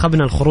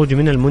ولمنتخبنا الخروج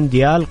من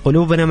المونديال،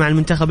 قلوبنا مع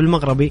المنتخب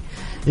المغربي،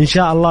 إن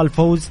شاء الله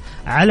الفوز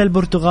على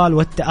البرتغال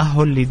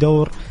والتأهل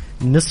لدور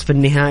نصف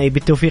النهائي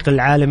بالتوفيق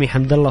العالمي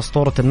حمد الله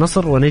أسطورة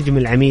النصر ونجم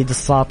العميد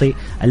الساطي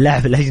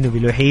اللاعب الأجنبي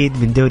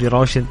الوحيد من دوري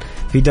روشن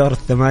في دور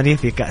الثمانية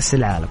في كأس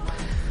العالم.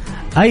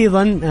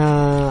 أيضا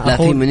لا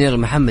في منير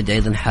محمد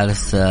أيضا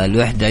حارس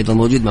الوحدة أيضا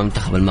موجود مع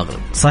منتخب المغرب.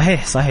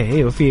 صحيح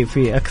أيوة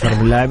في أكثر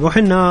من لاعب،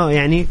 وحنا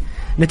يعني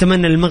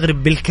نتمنى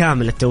المغرب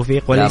بالكامل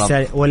التوفيق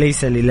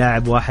وليس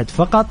للاعب واحد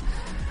فقط.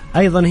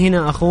 أيضا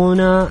هنا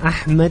أخونا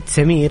أحمد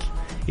سمير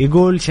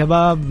يقول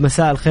شباب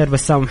مساء الخير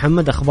بسام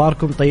محمد،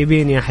 أخباركم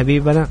طيبين يا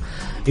حبيبنا.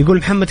 يقول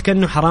محمد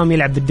كأنه حرام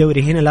يلعب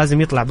بالدوري هنا،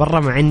 لازم يطلع برا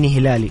مع إني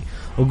هلالي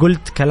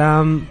وقلت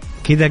كلام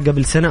كذا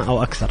قبل سنة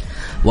أو أكثر.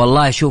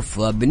 والله شوف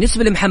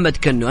بالنسبة لمحمد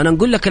كنو أنا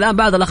نقول لك الآن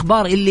بعض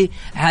الأخبار اللي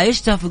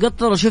عايشتها في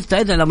قطر وشفتها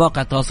أيضا على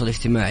مواقع التواصل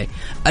الاجتماعي،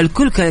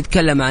 الكل كان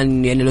يتكلم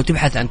عن يعني لو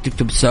تبحث عن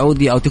تكتب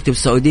السعودي أو تكتب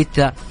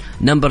سعوديتا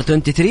نمبر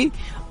 23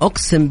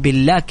 أقسم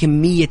بالله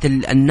كمية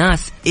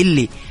الناس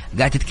اللي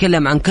قاعد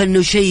تتكلم عن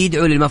كأنه شيء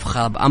يدعو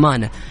للمفخرة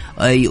بأمانة.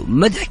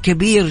 مدح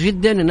كبير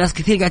جدا، الناس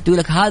كثير قاعد تقول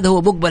لك هذا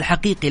هو بوجبا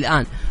الحقيقي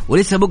الآن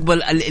وليس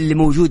بوجبا اللي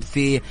موجود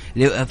في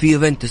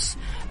يوفنتوس.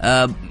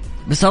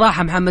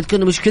 بصراحة محمد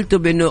كنو مشكلته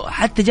بأنه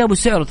حتى جابوا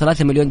سعره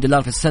 3 مليون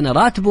دولار في السنة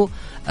راتبه.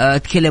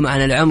 تكلم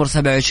عن العمر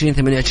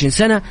 27-28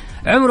 سنة،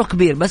 عمره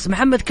كبير، بس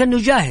محمد كنو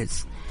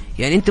جاهز.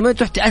 يعني انت ما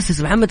تروح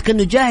تأسس، محمد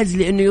كنو جاهز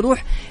لأنه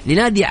يروح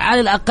لنادي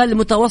على الأقل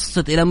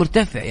متوسط إلى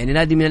مرتفع، يعني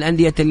نادي من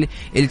الأندية اللي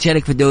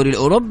تشارك في الدوري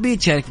الأوروبي،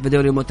 تشارك في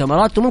دوري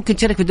المؤتمرات، وممكن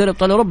تشارك في دوري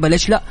أبطال أوروبا،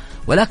 ليش لا؟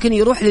 ولكن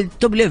يروح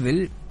للتوب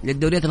ليفل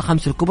للدوريات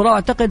الخمس الكبرى،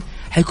 واعتقد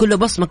حيكون له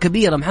بصمة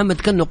كبيرة.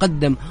 محمد كنو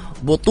قدم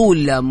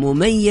بطولة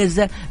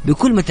مميزة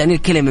بكل ما تعني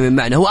الكلمة من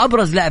معنى، هو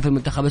أبرز لاعب في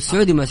المنتخب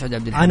السعودي مع سعود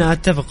عبد الحميد. أنا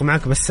أتفق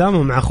معك بسام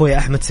ومع أخوي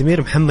أحمد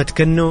سمير. محمد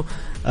كنو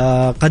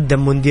قدم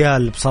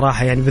مونديال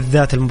بصراحة، يعني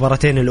بالذات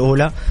المباراتين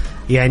الأولى،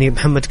 يعني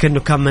محمد كنو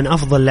كان من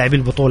أفضل لاعبي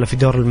البطولة في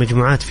دور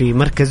المجموعات في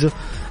مركزه.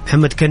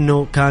 محمد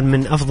كنو كان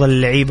من أفضل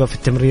اللعيبة في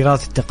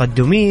التمريرات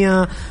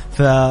التقدمية،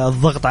 في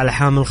الضغط على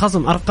حامل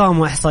الخصم، أرقام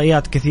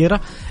وإحصائيات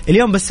كثيرة.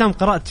 اليوم بسام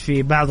قرأت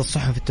في بعض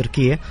الصحف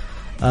التركية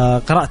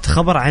قرأت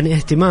خبر عن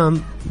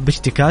اهتمام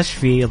بشتكاش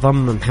في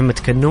ضم محمد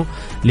كنو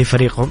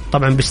لفريقهم.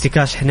 طبعا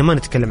بشتكاش احنا ما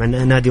نتكلم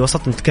عن نادي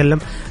وسط، نتكلم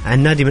عن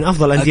نادي من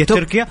افضل انديه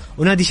تركيا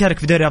ونادي شارك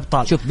في دوري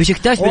ابطال. شوف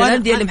بشكتاش من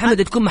الانديه اللي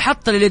محمد تكون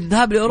محطه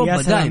للذهاب لاوروبا.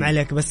 يا سلام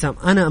عليك بسام،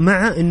 انا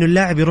مع انه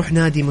اللاعب يروح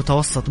نادي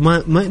متوسط،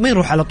 ما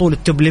يروح على طول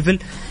التوب ليفل،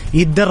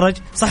 يتدرج.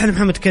 صح ان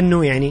محمد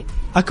كنو يعني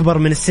اكبر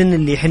من السن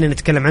اللي احنا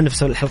نتكلم عنه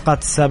في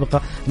الحلقات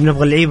السابقه،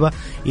 نبغى اللعيبه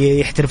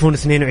يحترفون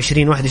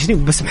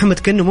 22-21، بس محمد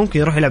كنو ممكن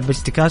يروح يلعب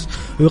بشتكاش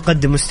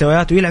ويقدم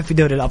مستويات ويلعب في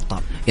دوري الابطال.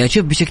 يعني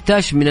شوف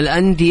بشكتاش من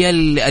الأندية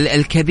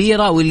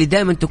الكبيرة واللي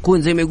دائما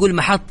تكون زي ما يقول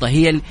محطة،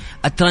 هي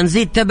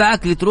الترانزيت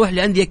تبعك لتروح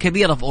لأندية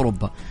كبيرة في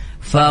أوروبا.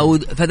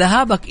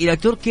 فذهابك إلى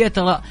تركيا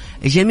ترى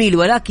جميل،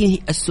 ولكن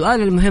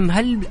السؤال المهم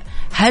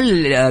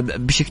هل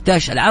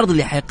بشكتاش العرض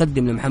اللي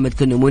حيقدم لمحمد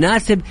كنو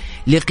مناسب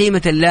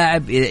لقيمة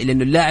اللاعب؟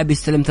 لأنه اللاعب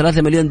يستلم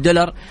 3 مليون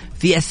دولار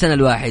في السنة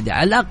الواحدة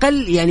على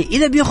الأقل. يعني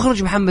إذا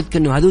بيخرج محمد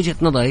كنو، هذه وجهة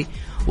نظري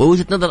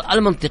ووجهة نظر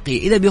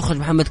المنطقية، إذا بيخرج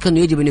محمد كنو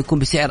يجب أن يكون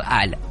بسعر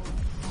أعلى،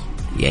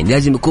 يعني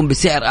لازم يكون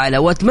بسعر أعلى.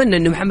 وأتمنى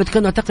أن محمد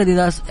كنو أعتقد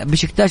إذا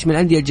بشكتاش من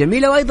الأندية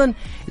الجميلة، وأيضا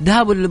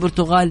ذهابه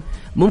للبرتغال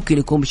ممكن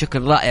يكون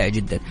بشكل رائع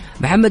جدا.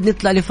 محمد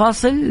نطلع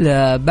لفاصل،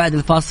 بعد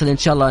الفاصل إن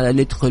شاء الله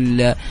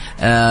ندخل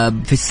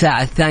في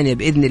الساعة الثانية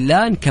بإذن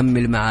الله،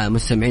 نكمل مع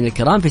مستمعين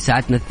الكرام في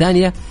ساعتنا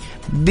الثانية،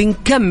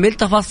 بنكمل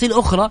تفاصيل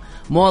أخرى،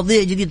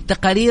 مواضيع جديدة،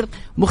 تقارير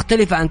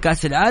مختلفة عن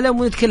كأس العالم،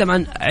 ونتكلم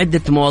عن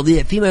عدة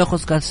مواضيع فيما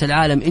يخص كأس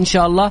العالم إن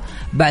شاء الله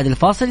بعد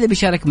الفاصل. اللي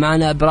بيشارك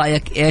معنا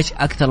برأيك إيش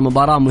أكثر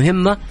مباراة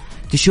مهمة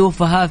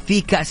تشوفها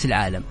في كأس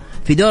العالم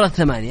في دور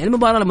الثمانية،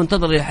 المباراة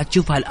المنتظرة اللي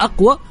حتشوفها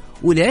الأقوى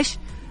وليش؟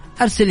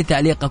 أرسل لي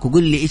تعليقك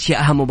وقل لي إيش هي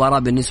أهم مباراة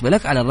بالنسبة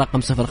لك على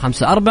الرقم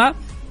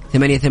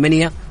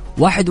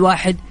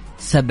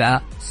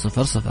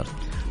 0548811700.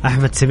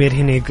 أحمد سمير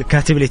هنا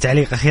كاتب لي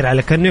تعليق أخير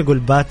على كنو، يقول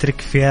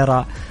باتريك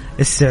فييرا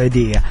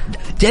السعودية.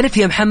 تعرف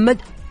يا محمد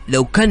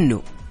لو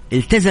كنو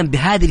التزم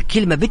بهذه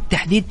الكلمة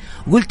بالتحديد،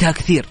 قلتها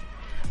كثير،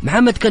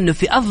 محمد كنو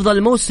في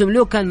أفضل موسم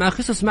له كان مع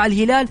خصوص مع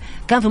الهلال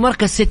كان في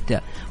مركز 6.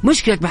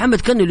 مشكلة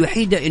محمد كنو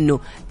الوحيدة إنه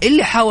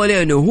اللي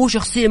حوالينه هو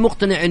شخصيا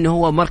مقتنع إنه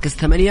هو مركز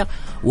 8،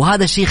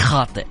 وهذا شيء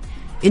خاطئ.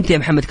 أنت يا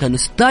محمد كنو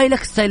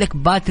ستايلك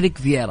باتريك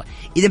فييرا.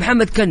 إذا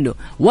محمد كنو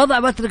وضع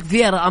باتريك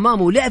فييرا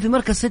أمامه ولعب في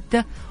مركز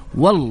 6،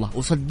 والله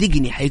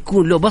وصدقني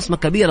حيكون له بصمة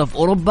كبيرة في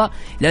أوروبا،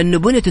 لأنه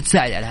بنيته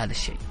تساعد على هذا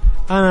الشيء.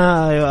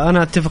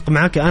 أنا أتفق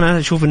معك، أنا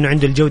أشوف إنه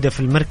عنده الجودة في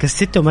المركز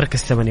 6 ومركز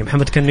 8.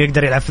 محمد كنو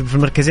يقدر يلعب في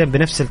المركزين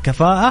بنفس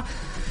الكفاءة.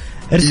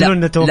 ارسلوا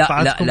لنا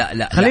توقعاتكم.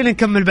 لا خلينا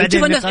نكمل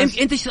بعدين.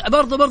 انت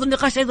برضه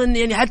النقاش ايضا،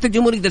 يعني حتى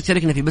الجمهور يقدر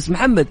يشاركنا فيه. بس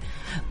محمد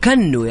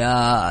كنو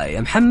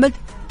يا محمد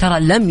ترى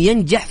لم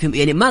ينجح في،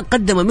 يعني ما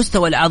قدم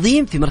المستوى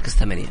العظيم في مركز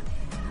 8،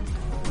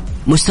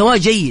 مستوى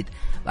جيد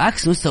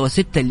عكس مستوى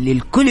 6 اللي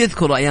الكل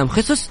يذكره ايام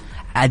خصوص،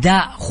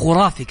 اداء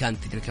خرافي كان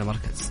في تلك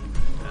المركز.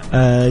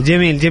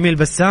 جميل جميل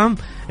بسام.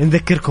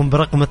 نذكركم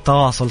برقم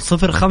التواصل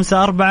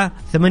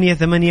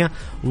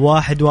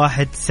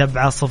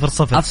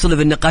 0548811700. أفصلوا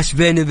في النقاش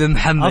بيني وبين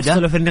محمد.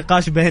 أفصلوا في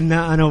النقاش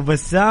بيننا أنا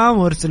وبسام،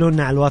 وارسلوا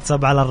لنا على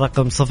الواتساب على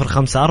الرقم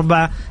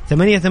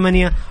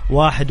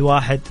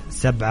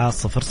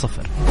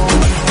 0548811700.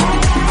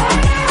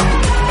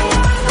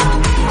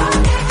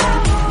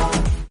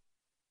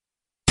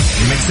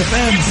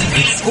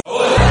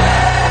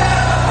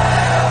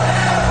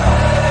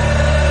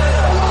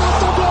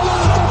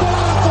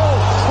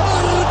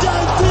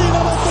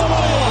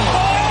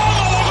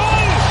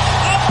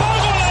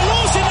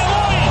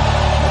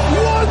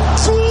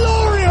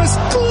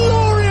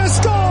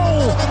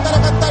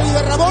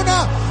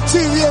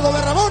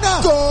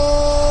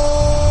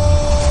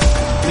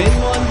 من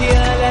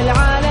مونديال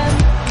العالم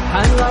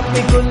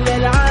حنغطي كل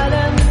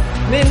العالم،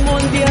 من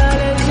مونديال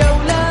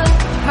الجولة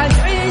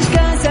حنعيش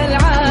كاس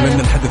العالم. لأن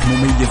الحدث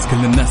مميز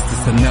كل الناس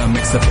تستناه،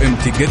 ميكس اف ام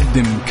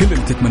تقدم كل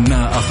اللي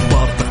تتمناه،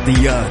 أخبار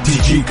تغطيات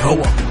تجيك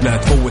هوا، لا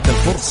تفوت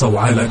الفرصة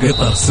وعلى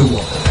قطر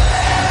سوا.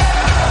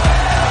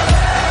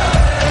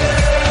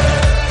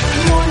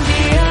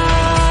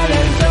 مونديال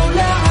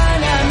الجولة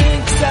على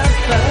ميكس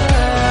اف ام.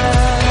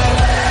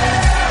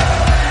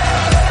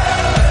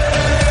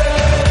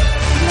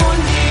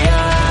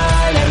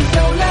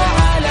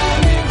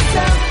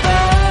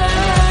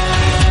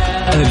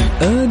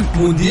 الآن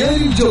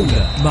مونديال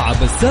الجولة مع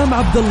بسام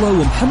عبد الله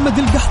ومحمد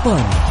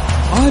القحطاني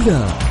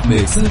على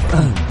ميكس اف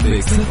ام.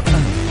 ميكس اف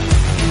ام.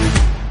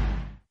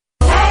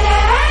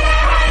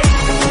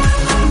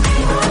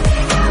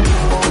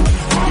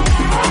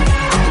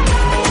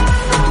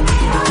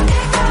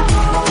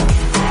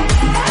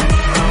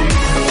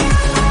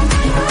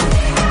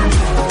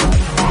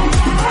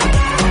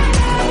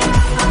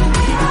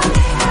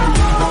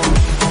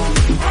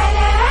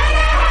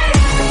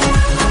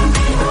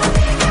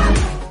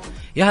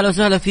 يا هلا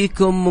وسهلا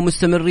فيكم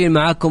ومستمرين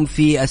معاكم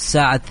في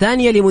الساعة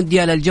الثانية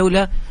لمونديال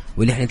الجولة،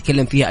 واللي احنا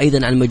نتكلم فيها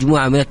أيضا عن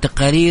مجموعة من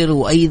التقارير،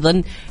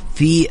 وأيضا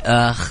في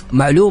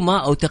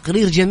معلومة أو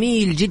تقرير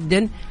جميل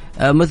جدا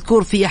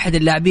مذكور في أحد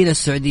اللاعبين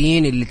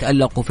السعوديين اللي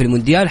تألقوا في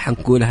المونديال.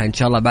 حنقولها إن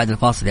شاء الله بعد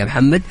الفاصل يا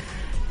محمد،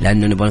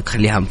 لأنه نبغى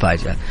نخليها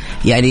مفاجأة.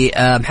 يعني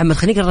محمد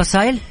خليك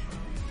الرسائل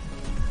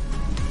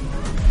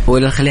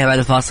ولا نخليها بعد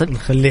الفاصل؟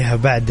 نخليها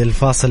بعد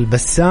الفاصل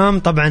بسام.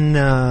 طبعا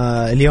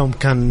اليوم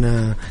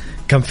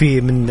كان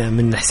في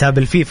من حساب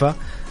الفيفا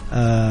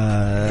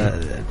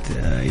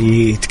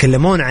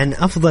يتكلمون عن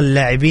أفضل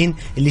اللاعبين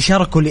اللي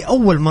شاركوا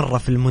لأول مرة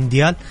في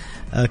المونديال.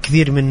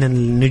 كثير من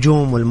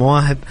النجوم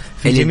والمواهب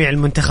في جميع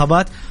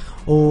المنتخبات،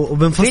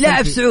 وبنفصل في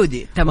لاعب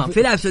سعودي. تمام،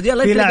 في لاعب سعودي.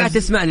 يلا انت قاعد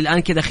تسمعني الآن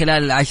كذا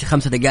خلال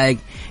 10-5 دقائق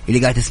اللي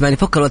قاعد تسمعني،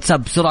 فك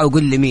الواتساب بسرعة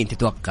وقول لي مين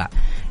تتوقع.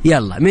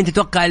 يلا، مين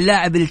تتوقع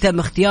اللاعب اللي تم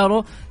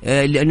اختياره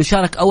لأنه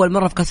شارك أول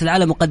مرة في كأس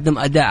العالم وقدم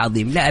أداء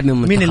عظيم؟ لاعب من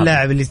منتخبنا. مين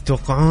اللاعب اللي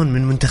تتوقعون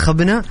من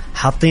منتخبنا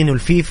حاطينه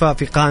الفيفا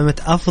في قائمة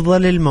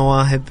أفضل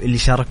المواهب اللي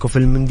شاركوا في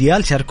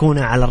المونديال؟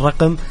 شاركونا على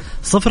الرقم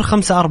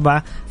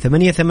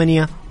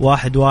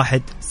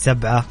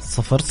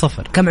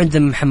 0548811700. كم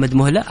عندنا محمد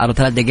مهلة؟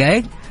 3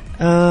 دقائق.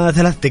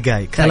 3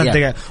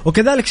 دقائق.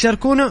 وكذلك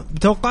شاركونا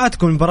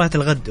بتوقعاتكم مباراة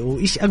الغد،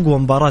 وإيش أقوى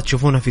مباراة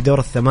تشوفونها في دور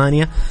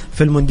الثمانية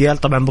في المونديال.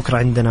 طبعا بكرة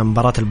عندنا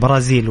مباراة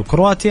البرازيل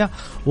وكرواتيا،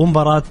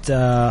 ومباراة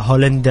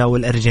هولندا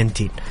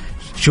والأرجنتين.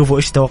 شوفوا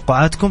إيش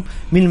توقعاتكم،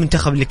 مين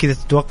المنتخب اللي كذا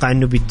تتوقع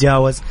أنه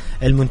بيتجاوز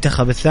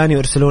المنتخب الثاني،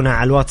 وارسلونا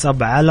على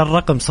الواتساب على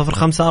الرقم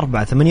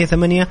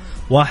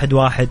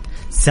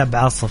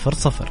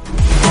 0548811700.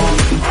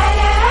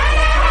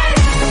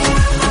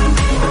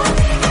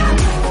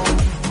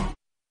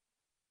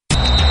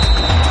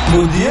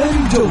 مونديال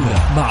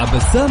الجولة مع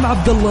بسام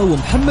عبد الله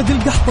ومحمد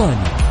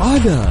القحطاني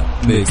على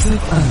ميكس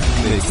اف ام.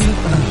 ميكس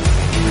اف ام.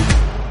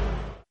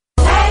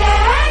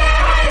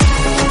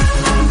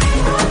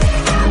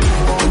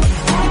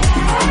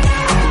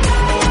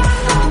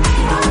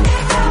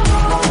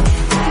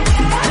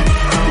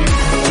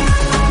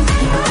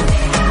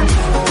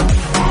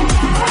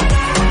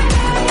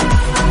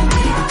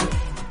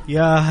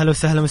 يا هلا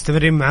وسهلا،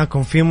 مستمرين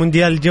معاكم في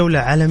مونديال الجولة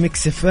على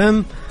ميكس اف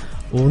ام،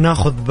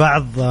 وناخذ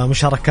بعض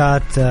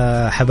مشاركات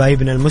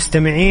حبايبنا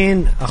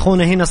المستمعين.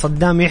 أخونا هنا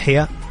صدام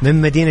يحيى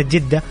من مدينة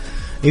جدة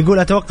يقول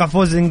أتوقع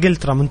فوز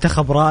إنجلترا،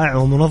 منتخب رائع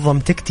ومنظم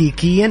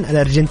تكتيكيا.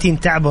 الأرجنتين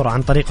تعبر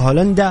عن طريق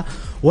هولندا،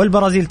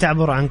 والبرازيل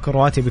تعبر عن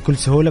كرواتيا بكل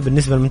سهولة.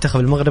 بالنسبة لمنتخب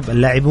المغرب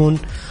اللاعبون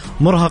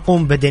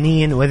مرهقون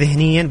بدنيا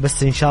وذهنيا،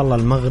 بس إن شاء الله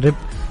المغرب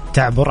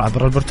تعبر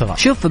عبر البرتغال.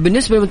 شوف،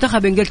 بالنسبة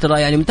لمنتخب إنجلترا،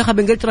 يعني منتخب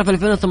إنجلترا في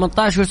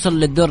 2018 وصل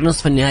للدور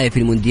نصف النهائي في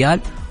المونديال،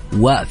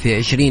 وفي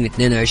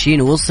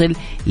 2022 وصل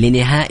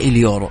لنهائي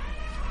اليورو.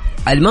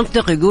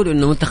 المنطق يقول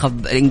انه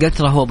منتخب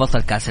انجلترا هو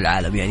بطل كاس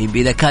العالم، يعني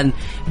اذا كان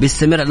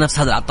بيستمر على نفس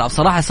هذا العطاء.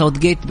 بصراحه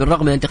ساوثجيت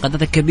بالرغم من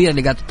الانتقادات الكبيره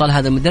اللي قاعد تطال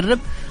هذا المدرب،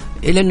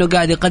 الا انه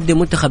قاعد يقدم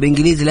منتخب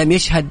انجليزي لم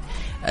يشهد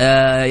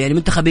يعني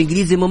منتخب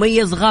انجليزي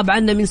مميز غاب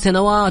عنا من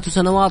سنوات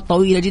وسنوات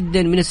طويله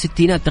جدا، من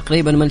الستينات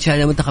تقريبا ما نشاهد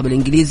المنتخب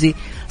الانجليزي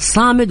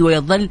صامد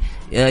ويظل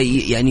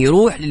يعني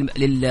يروح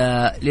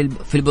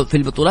في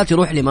البطولات،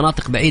 يروح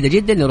لمناطق بعيده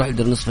جدا، يروح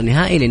لدور نصف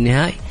النهائي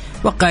للنهائي.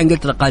 وقع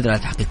انجلترا قادره على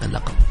تحقيق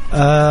اللقب.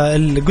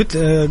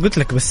 قلت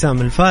لك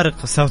بسام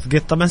الفارق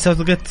ساوثجيت. طبعا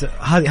ساوثجيت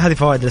هذه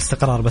فوائد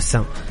الاستقرار.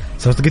 بسام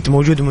ساوثجيت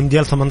موجود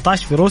مونديال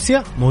 18 في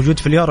روسيا، موجود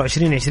في اليورو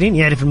 2020،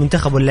 يعرف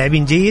المنتخب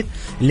واللاعبين جيد،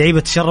 اللعيبة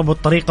تشربوا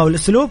الطريقة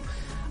والأسلوب.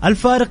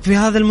 الفارق في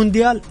هذا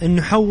المونديال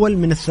انه حول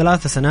من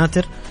الثلاثة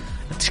سناتر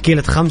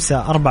تشكيلة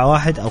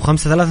 5-4-1 أو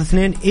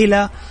 5-3-2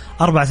 إلى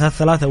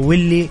 4-3-3،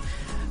 واللي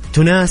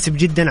تناسب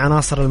جدا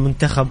عناصر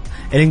المنتخب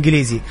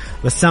الإنجليزي.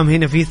 بسام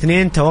هنا في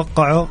اثنين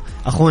توقعوا،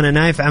 أخونا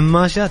نايف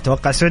عماشة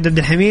توقع سعود عبد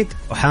الحميد،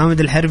 وحامد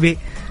الحربي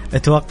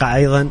توقع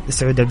أيضا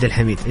سعود عبد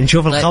الحميد.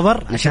 نشوف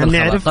الخبر عشان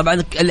نعرف.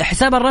 طبعا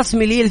الحساب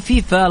الرسمي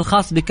للفيفا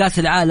الخاص بكأس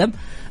العالم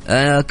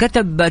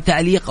كتب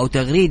تعليق أو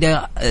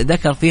تغريدة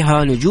ذكر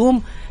فيها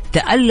نجوم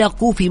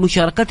تألقوا في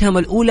مشاركتهم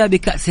الأولى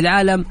بكأس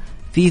العالم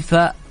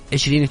فيفا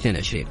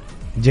 2022.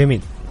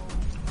 جميل.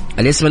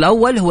 الاسم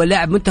الأول هو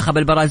لاعب منتخب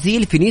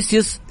البرازيل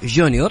فينيسيوس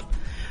جونيور.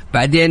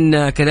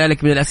 بعدين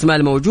كذلك من الأسماء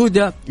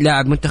الموجودة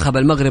لاعب منتخب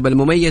المغرب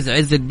المميز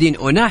عز الدين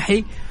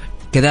أوناحي،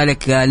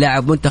 كذلك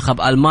لاعب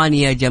منتخب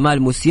ألمانيا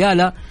جمال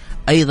موسيالا،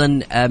 أيضا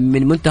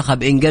من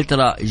منتخب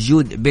إنجلترا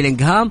جود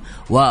بيلينغهام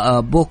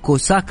وبوكو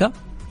ساكا،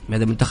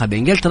 هذا منتخب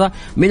إنجلترا.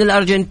 من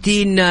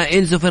الأرجنتين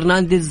إنزو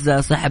فرنانديز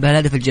صاحب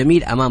الهدف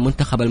الجميل أمام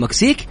منتخب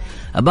المكسيك،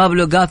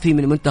 بابلو غافي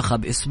من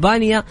منتخب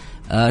إسبانيا،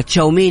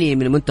 تشاوميني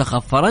من منتخب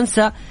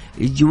فرنسا،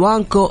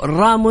 جوانكو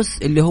راموس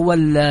اللي هو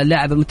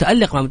اللاعب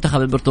المتألق مع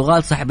منتخب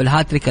البرتغال صاحب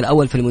الهاتريك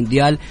الأول في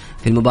المونديال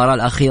في المباراة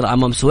الأخيرة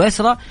أمام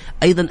سويسرا،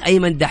 أيضا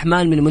أيمن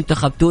دحمان من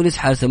منتخب تونس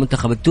حارس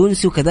المنتخب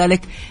التونسي،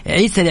 وكذلك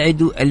عيسى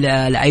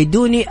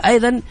العيدوني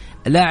أيضا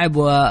لاعب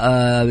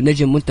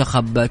ونجم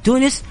منتخب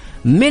تونس.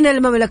 من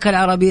المملكة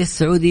العربية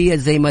السعودية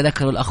زي ما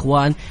ذكروا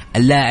الأخوان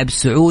اللاعب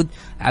سعود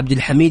عبد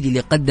الحميد اللي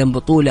قدم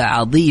بطولة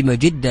عظيمة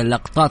جدا،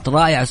 لقطات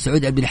رائعة.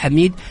 سعود عبد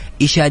الحميد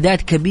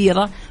إشادات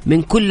كبيرة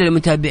من كل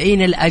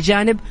المتابعين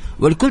الأجانب،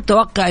 والكل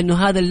توقع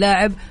أنه هذا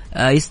اللاعب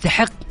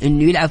يستحق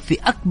أنه يلعب في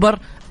أكبر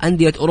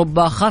أندية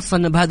أوروبا، خاصة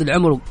بهذا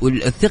العمر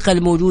والثقة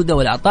الموجودة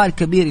والعطاء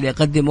الكبير اللي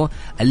يقدمه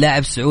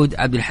اللاعب سعود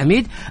عبد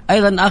الحميد.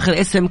 أيضا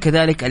آخر اسم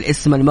كذلك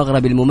الاسم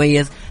المغربي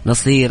المميز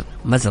نصير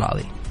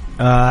مزراوي.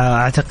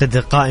 أعتقد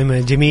قائمة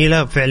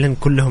جميلة فعلا،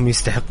 كلهم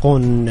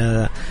يستحقون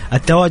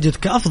التواجد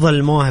كأفضل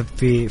المواهب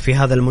في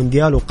هذا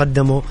المونديال،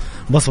 وقدموا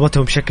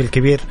بصمتهم بشكل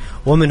كبير.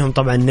 ومنهم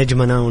طبعا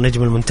نجمنا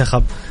ونجم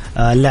المنتخب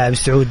اللاعب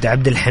سعود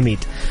عبد الحميد.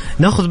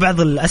 نأخذ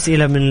بعض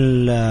الأسئلة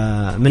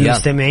من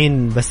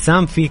المستمعين.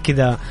 بسام في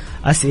كذا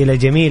أسئلة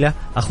جميلة.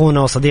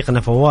 أخونا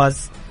وصديقنا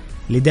فواز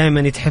اللي دائما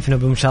يتحفنا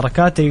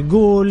بمشاركاته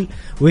يقول: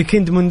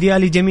 ويكند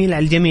مونديالي جميل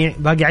على الجميع،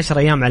 باقي 10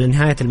 أيام على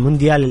نهاية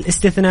المونديال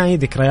الاستثنائي،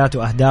 ذكريات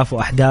وأهداف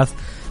وأحداث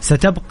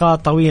ستبقى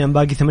طويلا،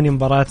 باقي 8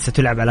 مباريات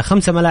ستلعب على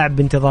 5 ملاعب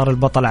بانتظار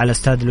البطل على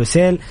استاد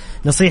لوسيل.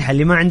 نصيحة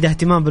اللي ما عنده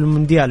اهتمام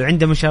بالمونديال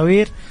وعنده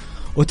مشاوير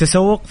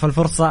وتسوق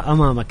فالفرصة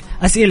أمامك.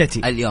 أسئلتي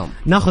اليوم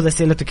ناخذ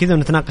أسئلته كذا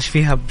ونتناقش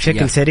فيها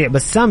بشكل سريع.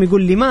 بس سام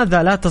يقول: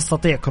 لماذا لا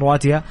تستطيع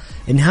كرواتيا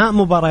إنهاء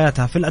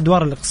مبارياتها في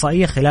الأدوار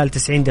الإقصائية خلال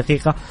 90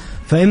 دقيقة،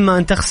 فإما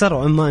أن تخسر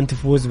وإما أن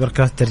تفوز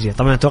بركلات الترجيح؟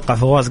 طبعا أتوقع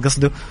فواز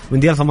قصده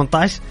مونديال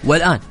 18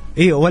 والآن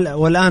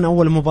والآن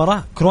أول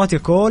مباراة كرواتيا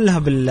كلها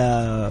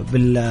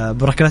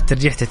بركلات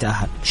الترجيح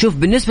تتأهل. شوف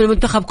بالنسبة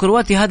لمنتخب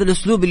كرواتيا هذا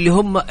الأسلوب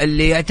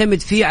اللي يعتمد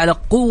فيه على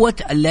قوة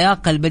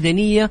اللياقة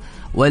البدنية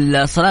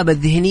والصلابة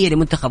الذهنية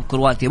لمنتخب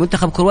كرواتيا.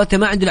 منتخب كرواتيا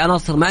ما عنده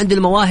العناصر، ما عنده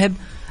المواهب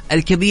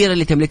الكبيرة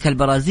اللي تملكها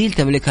البرازيل،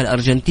 تملكها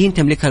الأرجنتين،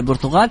 تملكها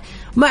البرتغال،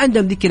 ما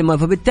عندهم ذيك المواهب،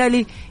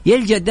 فبالتالي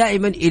يلجأ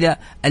دائما إلى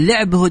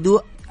اللعب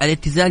بهدوء،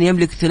 الاتزان.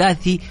 يملك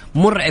ثلاثي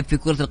مرعب في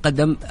كرة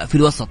القدم في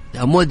الوسط،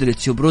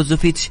 مودريتش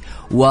وبروزوفيتش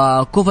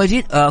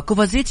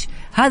وكوفازيتش.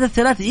 هذا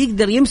الثلاثي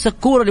يقدر يمسك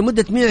كورة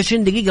لمدة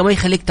 120 دقيقة ما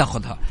يخليك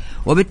تأخذها،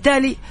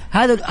 وبالتالي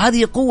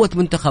هذه قوة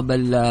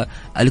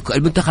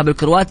المنتخب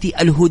الكرواتي،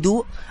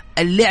 الهدوء،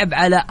 اللعب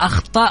على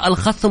أخطاء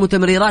الخصم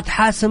وتمريرات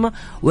حاسمة،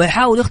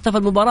 ويحاول يخطف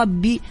المباراة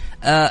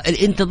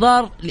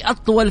بالانتظار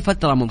لأطول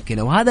فترة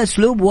ممكنة. وهذا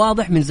أسلوب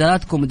واضح من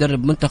زلاتكو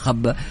مدرب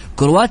منتخب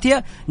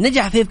كرواتيا،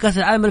 نجح فيه في كأس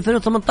العالم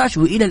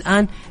 2018 وإلى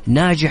الآن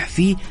ناجح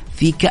فيه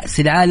في كأس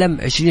العالم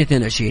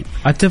 2022.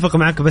 أتفق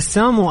معك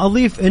بسام،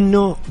 وأضيف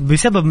أنه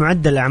بسبب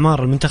معدل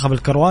أعمار المنتخب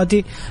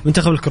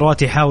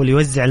الكرواتي يحاول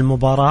يوزع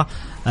المباراة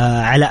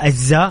على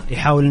أجزاء،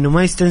 يحاول أنه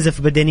ما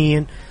يستنزف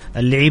بدنيا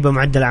اللعيبة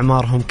معدل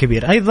أعمارهم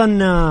كبير.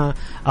 أيضا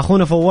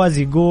أخونا فواز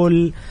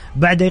يقول: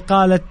 بعد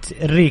إقالة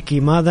الريكي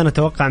ماذا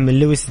نتوقع من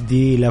لويس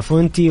دي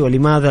لافونتي،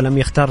 ولماذا لم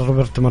يختار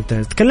روبرتو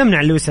مارتينيز؟ تكلمنا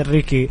عن لويس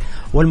الريكي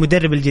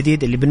والمدرب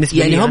الجديد اللي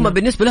بالنسبة لي هم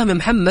بالنسبة لهم يا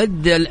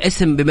محمد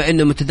الاسم بما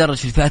أنه متدرج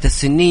في الفئات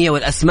السنية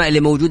والأسماء اللي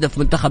موجودة في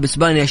منتخب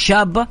إسبانيا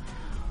الشابة،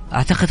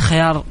 أعتقد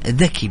خيار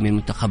ذكي من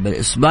منتخب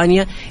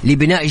إسبانيا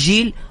لبناء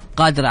جيل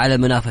قادر على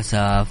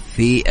المنافسة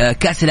في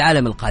كأس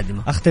العالم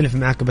القادمة. أختلف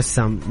معك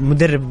بسام،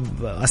 مدرب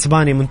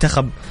أسباني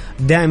منتخب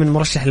دائما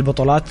مرشح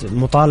للبطولات،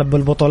 مطالب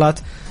بالبطولات،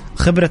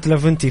 خبرة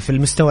لافونتي في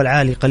المستوى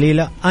العالي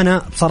قليلة.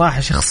 أنا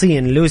بصراحة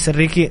شخصيا لويس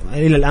الريكي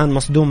إلى الآن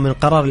مصدوم من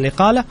قرار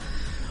الإقالة،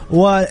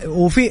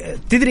 وفي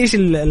تدري إيش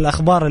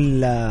الأخبار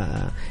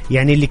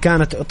يعني اللي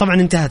كانت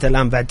طبعا انتهت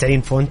الآن بعد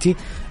تعيين فونتي.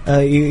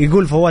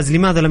 يقول فواز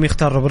لماذا لم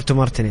يختار روبرتو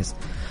مارتينيز؟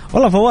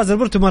 والله فواز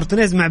روبرتو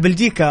مارتينيز مع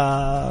بلجيكا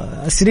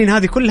السنين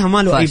هذه كلها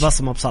ما له أي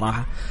بصمة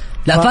بصراحة.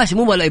 لا فاشل،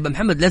 مو ولا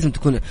محمد لازم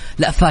تكون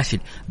لا فاشل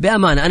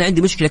بأمانة. أنا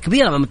عندي مشكلة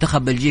كبيرة مع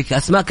منتخب بلجيكا،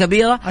 أسماء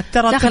كبيرة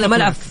داخل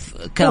الملعب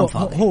كلام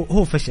فاضي.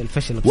 هو فشل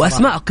بصراحة.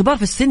 وأسماء كبار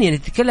في السن، يعني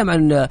تتكلم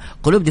عن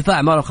قلوب دفاع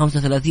عمره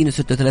 35 و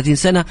 36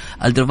 سنة،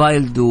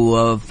 الدرفايلد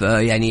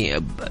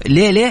يعني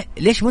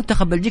ليش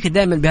منتخب بلجيكا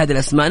دائما بهذه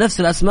الأسماء؟ نفس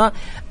الأسماء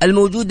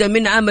الموجودة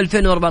من عام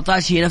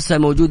 2014 هي نفسها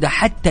الموجودة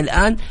حتى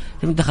الآن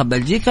في منتخب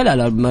بلجيكا.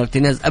 لا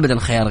مارتينيز أبدا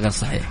خيار غير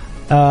صحيح.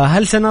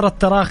 هل سنرى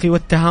التراخي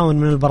والتهاون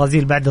من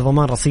البرازيل بعد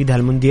ضمان رصيدها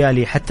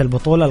المونديالي حتى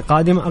البطولة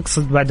القادمة؟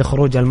 أقصد بعد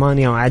خروج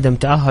ألمانيا وعدم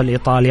تأهل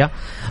إيطاليا.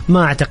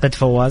 ما أعتقد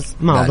فواز،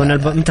 ما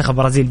أظن منتخب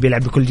البرازيل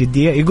بيلعب بكل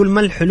جدية. يقول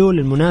ما الحلول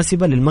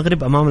المناسبة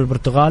للمغرب أمام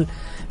البرتغال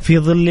في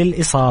ظل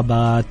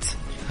الإصابات؟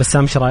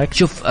 بسام ايش رايك؟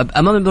 شوف،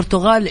 امام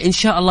البرتغال ان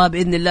شاء الله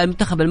باذن الله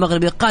المنتخب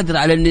المغربي قادر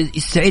على ان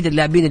يستعيد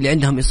اللاعبين اللي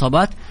عندهم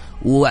اصابات،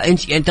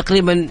 يعني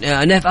تقريبا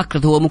نايف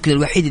اكرد هو ممكن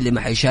الوحيد اللي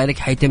ما حيشارك،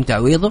 حيتم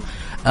تعويضه.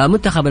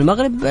 منتخب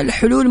المغرب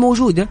الحلول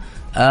موجوده،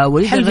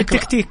 حل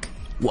التكتيك.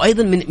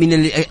 وايضا من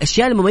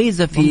الاشياء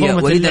المميزه في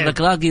وليد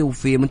الركراكي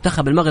وفي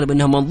منتخب المغرب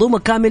انها منظومه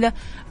كامله.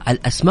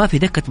 الاسماء في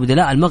دكه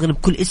بدلاء المغرب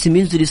كل اسم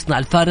ينزل يصنع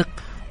الفارق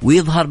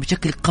ويظهر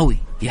بشكل قوي،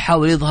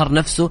 يحاول يظهر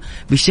نفسه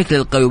بالشكل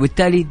القوي،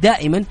 وبالتالي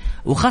دائما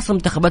وخاصة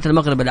منتخبات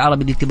المغرب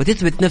العربي اللي تبغى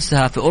تثبت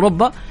نفسها في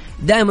أوروبا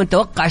دائما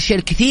توقع الشيء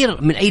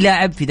الكثير من أي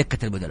لاعب في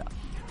دكة البدلاء.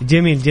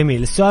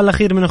 جميل. السؤال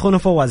الأخير من أخونا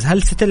فواز،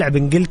 هل ستلعب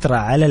إنجلترا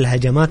على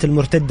الهجمات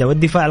المرتدة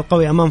والدفاع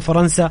القوي أمام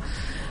فرنسا؟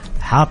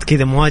 حاط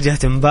كذا مواجهة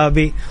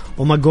مبابي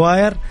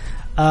وماغواير.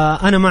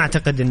 أنا ما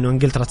أعتقد إنه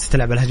إنجلترا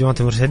تستلعب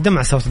الهجمات المرتدة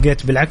مع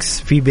ساوثجيت،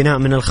 بالعكس في بناء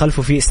من الخلف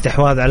وفي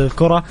استحواذ على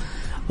الكرة.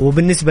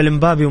 وبالنسبة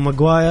لمبابي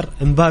وماغواير،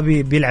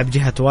 مبابي بيلعب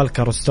جهة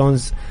والكر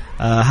وستونز.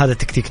 هذا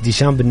تكتيك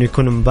ديشامب انه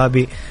يكون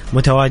مبابي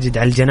متواجد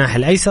على الجناح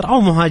الايسر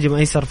او مهاجم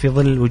ايسر في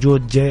ظل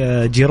وجود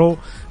جيرو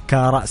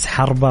كرأس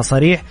حربة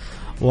صريح.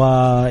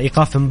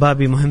 وايقاف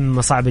مبابي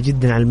مهمة صعبة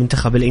جدا على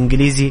المنتخب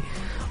الانجليزي،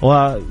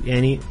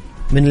 ويعني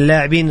من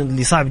اللاعبين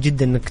اللي صعب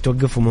جدا انك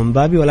توقفهم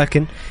مبابي،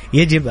 ولكن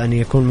يجب ان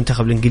يكون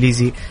المنتخب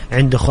الانجليزي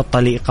عنده خطة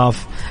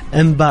لايقاف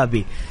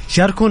مبابي.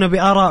 شاركونا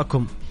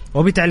بآرائكم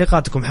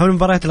وبتعليقاتكم حول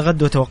مباريات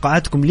الغد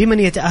وتوقعاتكم لمن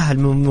يتأهل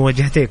من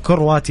مواجهتي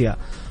كرواتيا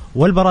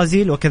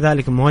والبرازيل،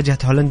 وكذلك مواجهة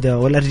هولندا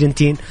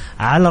والأرجنتين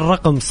على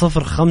الرقم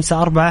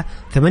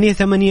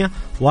 0548811700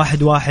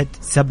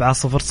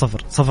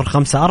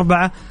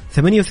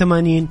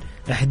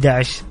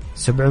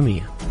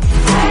 0548811700.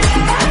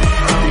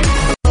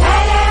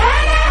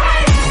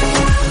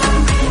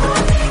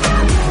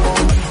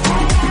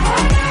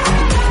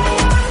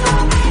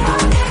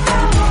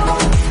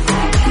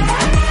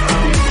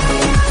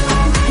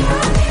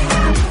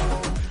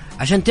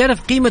 عشان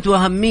تعرف قيمة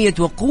وأهمية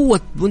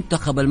وقوة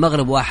منتخب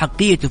المغرب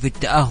وأحقيته في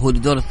التأهل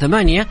لدور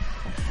الثمانية،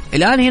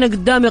 الآن هنا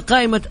قدامي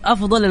قائمة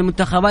أفضل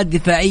المنتخبات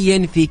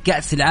دفاعيا في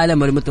كأس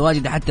العالم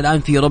والمتواجدة حتى الآن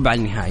في ربع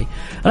النهائي.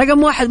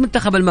 رقم 1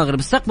 منتخب المغرب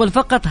استقبل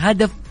فقط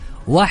هدف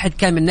واحد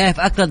كان من نايف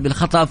أكرد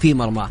بالخطأ في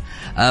مرمى.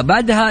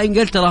 بعدها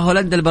إنجلترا،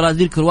 هولندا،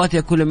 البرازيل،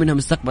 كرواتيا كل منهم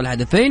استقبل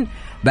هدفين.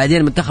 بعدين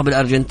المنتخب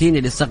الأرجنتيني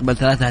اللي استقبل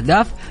 3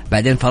 أهداف.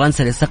 بعدين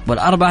فرنسا اللي استقبل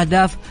 4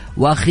 أهداف.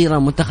 وأخيرا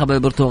منتخب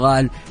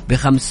البرتغال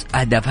ب5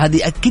 أهداف.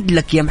 هذه أكد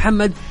لك يا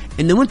محمد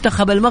إن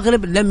منتخب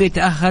المغرب لم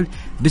يتأهل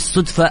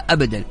بالصدفة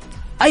أبدا.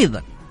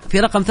 أيضا في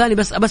رقم ثاني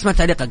بس ما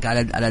تعليقك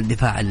على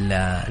الدفاع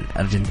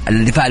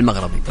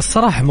المغربي.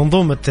 الصراحة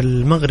منظومة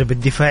المغرب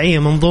الدفاعية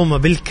منظومة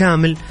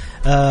بالكامل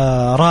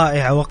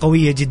رائعة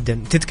وقوية جدا.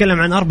 تتكلم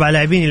عن 4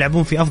 لاعبين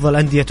يلعبون في أفضل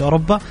أندية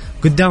أوروبا،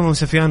 قدامهم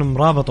سفيان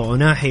مرابط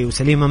وعناحي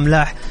وسليم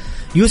ملاح.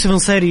 يوسف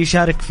نصيري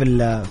يشارك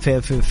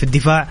في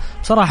الدفاع.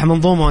 بصراحة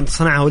منظومة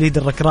صنعها وليد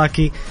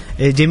الركراكي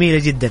جميلة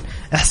جدا.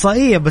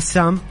 إحصائية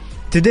بسام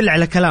تدل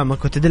على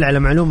كلامك وتدل على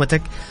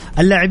معلومتك.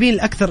 اللاعبين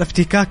الأكثر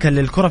افتكاكا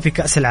للكرة في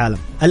كأس العالم،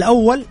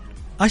 الأول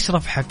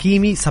أشرف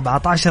حكيمي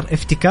 17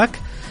 افتكاك.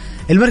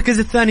 المركز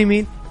الثاني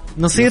مين؟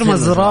 نصير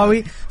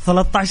مزراوي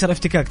 13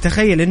 افتكاك.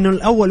 تخيل انه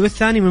الاول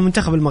والثاني من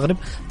منتخب المغرب.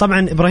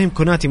 طبعا ابراهيم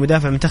كوناتي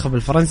مدافع المنتخب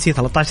الفرنسي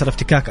 13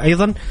 افتكاك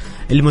ايضا،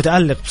 اللي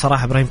متألق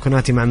بصراحة ابراهيم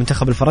كوناتي مع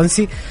المنتخب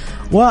الفرنسي.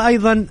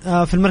 وايضا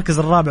في المركز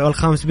الرابع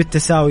والخامس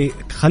بالتساوي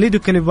خليدو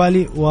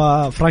كوليبالي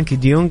وفرانكي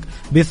ديونغ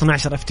ب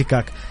 12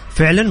 افتكاك.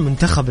 فعلا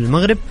منتخب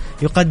المغرب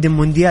يقدم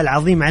مونديال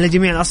عظيم على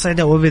جميع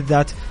الأصعدة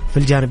وبالذات في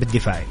الجانب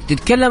الدفاعي.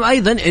 تتكلم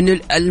ايضا ان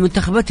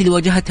المنتخبات اللي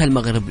واجهتها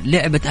المغرب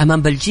لعبت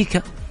امام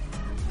بلجيكا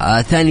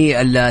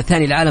ثاني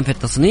العالم في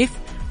التصنيف،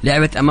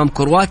 لعبت أمام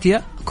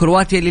كرواتيا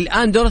اللي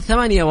الآن دور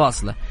الثمانية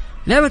واصلة،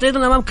 لعبت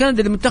أيضا أمام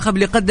كندا المنتخب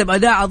اللي قدم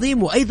أداء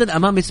عظيم، وأيضا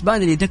أمام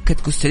إسبانيا اللي دكت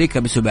كوستاريكا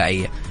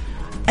بسباعية.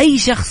 أي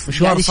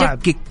شخص يعني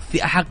يشكك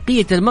في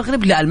أحقية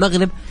المغرب، لا،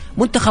 المغرب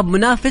منتخب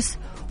منافس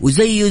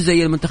وزيه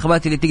زي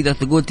المنتخبات اللي تقدر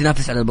تقول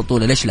تنافس على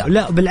البطولة. ليش لا؟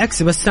 لا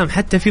بالعكس بسام،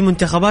 حتى في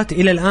منتخبات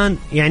إلى الآن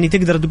يعني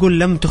تقدر تقول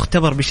لم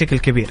تختبر بشكل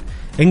كبير.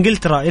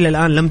 إنجلترا إلى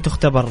الآن لم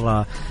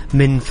تختبر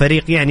من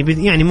فريق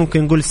يعني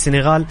ممكن نقول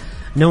السنغال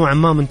نوعا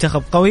ما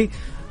منتخب قوي.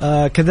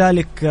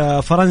 كذلك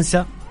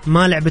فرنسا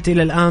ما لعبت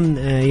إلى الآن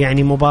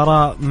يعني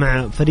مباراة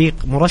مع فريق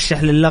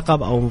مرشح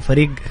للقب أو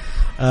فريق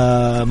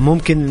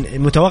ممكن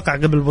متوقع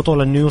قبل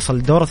البطولة أنه يوصل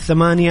الدور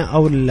الثمانية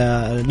أو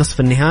نصف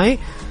النهائي.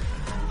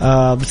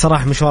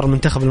 بصراحة مشوار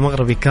المنتخب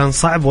المغربي كان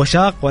صعب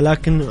وشاق،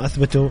 ولكن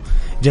أثبتوا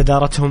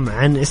جدارتهم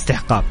عن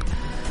استحقاق.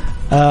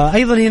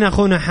 أيضا هنا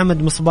أخونا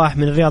حمد مصباح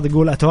من الرياض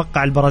يقول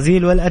أتوقع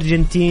البرازيل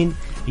والأرجنتين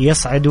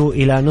يصعدوا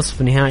إلى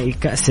نصف نهائي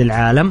كأس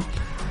العالم.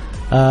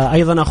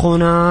 أيضا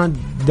أخونا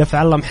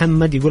دفع الله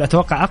محمد يقول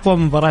أتوقع أقوى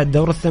مباراة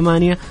دور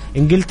الثمانية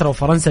إنجلترا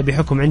وفرنسا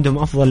بحكم عندهم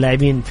أفضل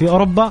لاعبين في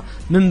أوروبا،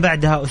 من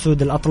بعدها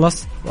أسود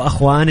الأطلس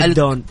وأخوان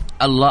الدون.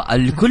 الله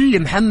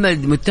الكل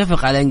محمد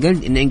متفق على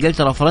إن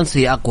إنجلترا وفرنسا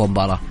هي أقوى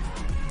مباراة.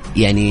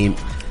 يعني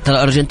ترى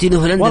الأرجنتين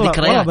وهولندا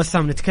ذكريات. والله بس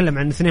نتكلم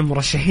عن اثنين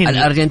مرشحين.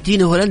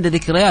 الأرجنتين وهولندا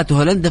ذكريات،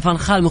 وهولندا فان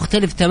خال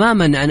مختلف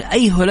تماما عن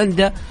أي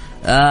هولندا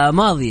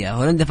ماضية.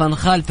 هولندا فان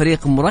خال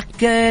فريق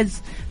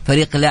مركز،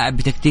 فريق لاعب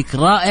بتكتيك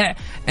رائع،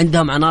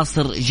 عندهم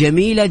عناصر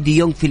جميلة، دي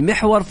يونغ في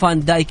المحور، فان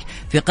دايك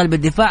في قلب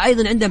الدفاع.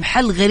 أيضا عندهم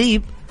حل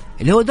غريب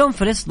اللي هو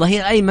دومفريس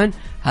ظهير أيمن،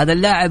 هذا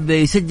اللاعب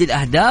يسجل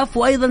أهداف،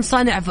 وأيضا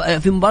صانع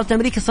في مباراة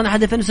أمريكا صنع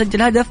هدفين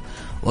وسجل هدف.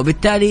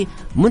 وبالتالي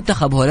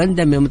منتخب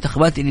هولندا من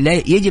المنتخبات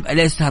اللي يجب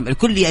عليه السهم.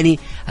 الكل يعني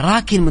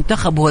راكن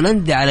منتخب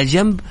هولندا على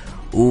جنب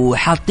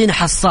وحاطين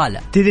حصالة.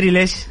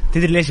 تدري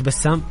ليش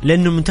بسام؟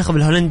 لأنه المنتخب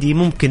الهولندي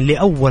ممكن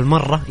لأول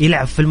مرة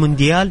يلعب في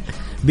المونديال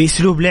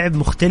بأسلوب لعب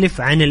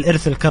مختلف عن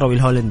الإرث الكروي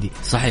الهولندي.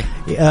 صحيح.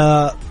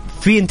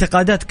 في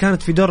انتقادات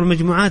كانت في دور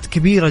المجموعات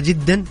كبيرة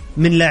جدا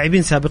من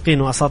لاعبين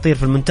سابقين وأساطير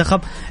في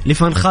المنتخب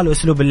لفان خال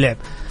وأسلوب اللعب.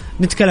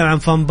 نتكلم عن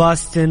فان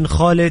باستن،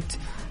 خولت،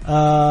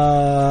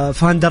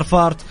 فان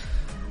دارفارت،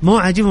 مو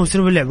عاجبهم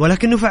أسلوب اللعب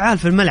ولكنه فعال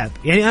في الملعب.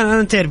 يعني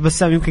أنا تعرف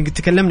بسام، يمكن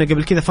تكلمنا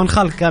قبل كذا، فان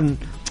خال كان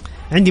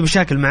عندي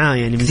مشاكل معاه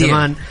يعني من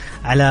زمان،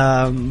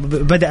 على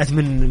بدأت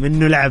من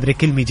إنه لعب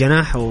ريكلمي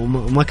جناح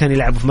وما كان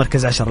يلعب في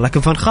مركز 10.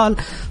 لكن فان خال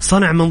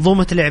صنع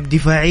منظومة لعب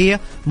دفاعية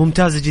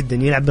ممتازة جدا،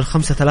 يلعب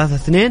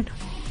بال5-3-2،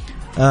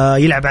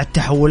 يلعب على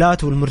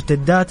التحولات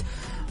والمرتدات،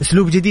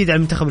 اسلوب جديد على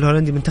المنتخب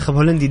الهولندي. منتخب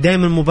هولندي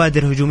دائما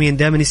مبادر هجوميا،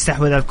 دائما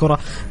يستحوذ على الكرة،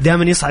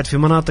 دائما يصعد في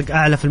مناطق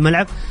اعلى في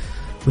الملعب.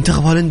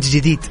 منتخب هولندي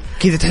جديد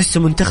كذا،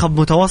 تحسه منتخب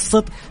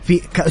متوسط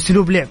في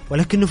كأسلوب لعب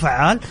ولكنه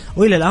فعال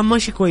والى الان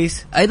ماشي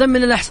كويس. ايضا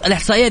من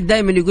الاحصائيات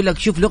دائما يقول لك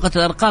شوف لغة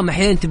الارقام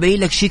احيانا تبين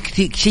لك شيء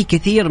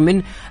كثير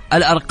من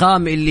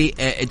الارقام اللي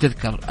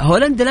تذكر.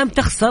 هولندا لم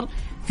تخسر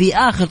في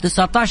اخر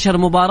 19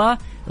 مباراة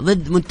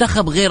ضد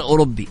منتخب غير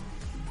اوروبي.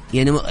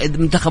 يعني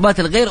المنتخبات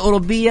الغير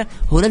أوروبية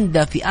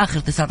هولندا في آخر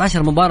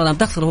 19 مباراة لم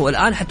تخسر. هو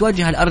الآن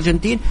حتواجه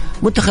الأرجنتين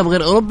منتخب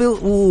غير أوروبي،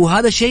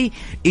 وهذا شيء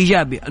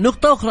إيجابي.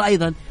 نقطة أخرى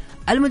أيضا،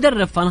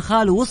 المدرب فان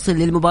خال وصل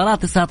للمباراة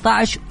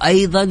 19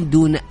 أيضا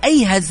دون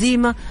أي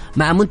هزيمة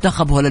مع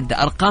منتخب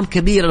هولندا. أرقام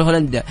كبيرة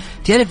لهولندا،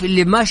 تعرف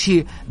اللي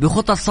ماشي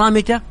بخطة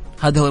صامتة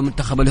هذا هو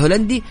المنتخب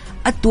الهولندي.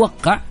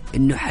 أتوقع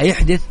أنه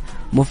حيحدث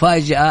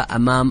مفاجأة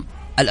أمام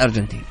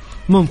الأرجنتين.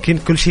 ممكن،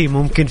 كل شيء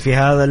ممكن في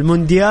هذا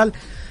المونديال.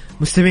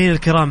 مستمعين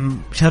الكرام،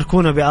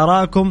 شاركونا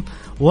بآرائكم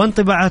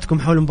وانطباعاتكم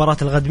حول مباراة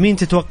الغد. مين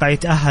تتوقع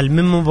يتأهل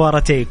من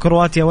مباراتي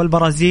كرواتيا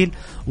والبرازيل،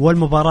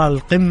 والمباراة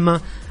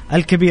القمة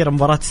الكبيرة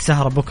مباراة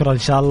السهرة بكرة إن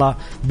شاء الله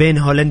بين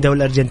هولندا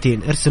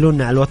والأرجنتين؟ ارسلوا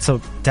لنا على الواتساب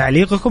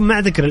تعليقكم مع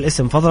ذكر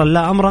الاسم فضلا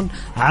لا أمرا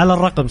على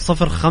الرقم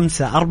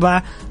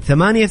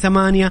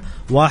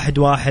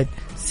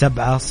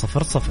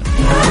 0548811700.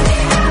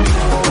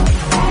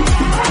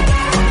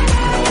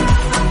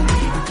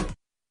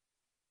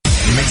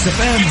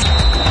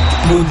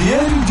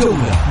 مونديال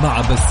الجولة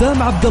مع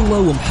بسام عبد الله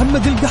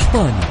ومحمد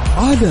القحطاني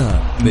على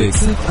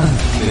ميكس اف ام.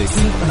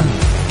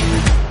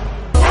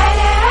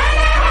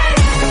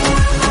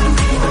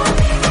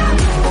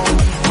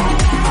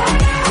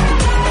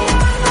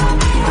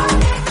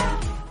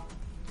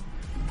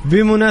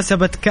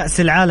 بمناسبة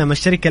كأس العالم،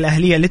 الشركة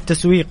الأهلية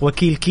للتسويق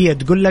وكيل كيا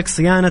تقول لك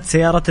صيانة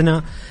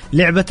سيارتنا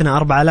لعبتنا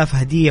 4000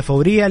 هدية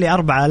فورية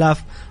ل4000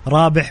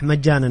 رابح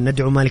مجانا.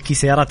 ندعو مالكي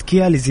سيارات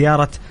كيا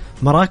لزيارة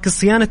مراكز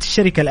صيانة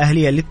الشركة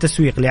الأهلية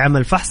للتسويق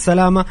لعمل فحص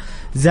سلامة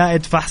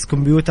زائد فحص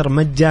كمبيوتر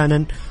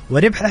مجانا،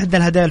 وربح إحدى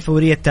الهدايا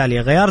الفورية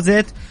التالية: غيار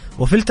زيت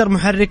وفلتر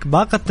محرك،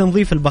 باقة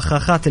تنظيف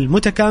البخاخات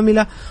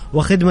المتكاملة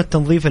وخدمة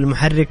تنظيف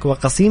المحرك،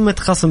 وقسيمة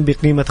خصم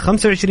بقيمة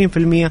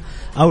 25%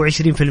 أو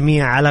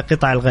 20% على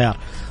قطع الغيار،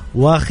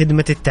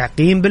 وخدمة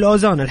التعقيم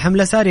بالأوزون.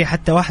 الحملة سارية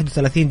حتى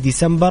 31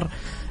 ديسمبر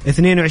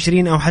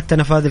 22 أو حتى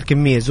نفاذ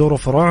الكمية. زوروا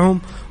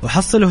فروعهم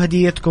وحصلوا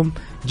هديتكم.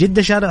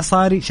 جدة شارع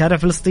صاري، شارع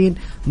فلسطين،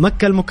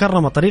 مكة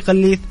المكرمة طريق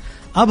الليث،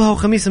 أبها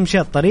وخميس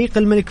مشيط طريق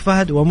الملك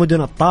فهد،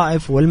 ومدن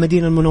الطائف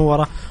والمدينة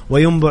المنورة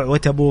وينبع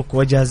وتبوك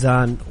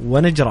وجازان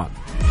ونجران.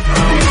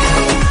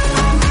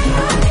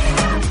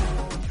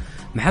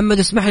 محمد،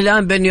 اسمح لي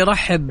الآن بأني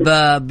أرحب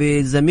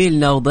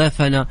بزميلنا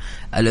وضيفنا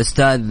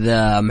الأستاذ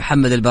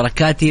محمد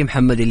البركاتي.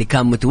 محمد اللي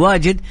كان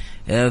متواجد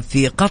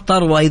في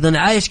قطر وأيضا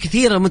عايش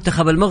كثير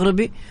المنتخب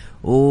المغربي،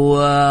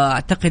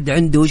 وأعتقد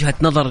عنده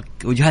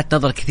وجهات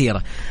نظر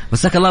كثيرة.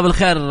 مساك الله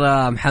بالخير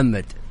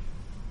محمد.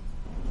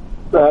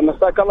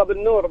 مساك الله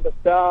بالنور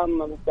بسام،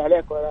 مساء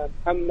عليك وعلى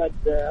محمد.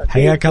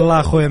 حياك الله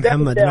أخوي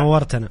محمد،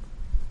 نورتنا.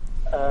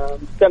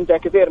 مستمتع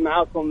كثير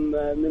معاكم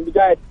من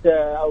بداية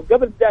أو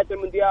قبل بداية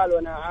المونديال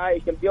وأنا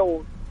عايش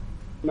الجو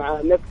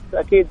مع نفس.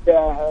 أكيد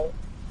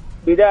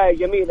بداية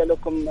جميلة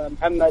لكم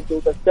محمد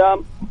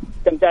وبسام،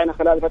 استمتعنا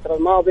خلال الفترة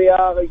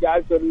الماضية،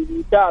 جعلتوا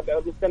المتابع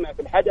والمستمع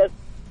في الحدث.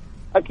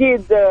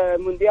 أكيد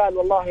مونديال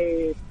والله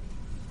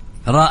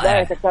رائع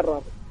لا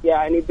يتكرر،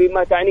 يعني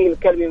بما تعنيه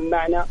الكلمة من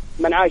معنى.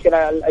 من عاش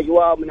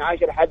الأجواء، من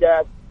عاش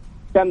الحدث،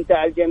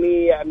 استمتع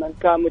الجميع، من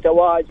كان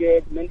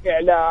متواجد من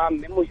إعلام،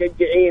 من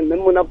مشجعين، من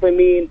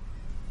منظمين،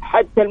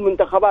 حتى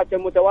المنتخبات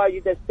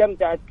المتواجدة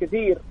استمتعت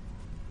كثير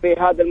في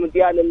هذا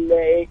المونديال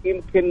اللي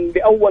يمكن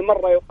لأول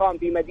مرة يقام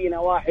في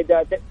مدينة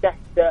واحدة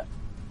تحت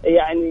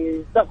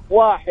يعني سقف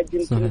واحد،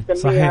 يمكن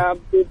نسميها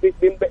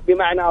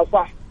بمعنى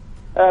أصح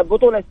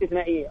بطولة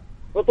استثنائية.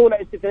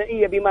 بطولة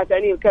استثنائية بما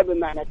تعنيه الكلمة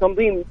بمعنى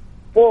تنظيم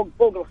فوق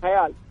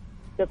الخيال.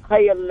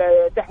 تتخيل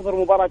تحضر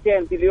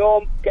مباراتين في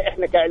اليوم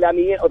كإحنا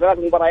كإعلاميين أو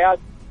 3 مباريات،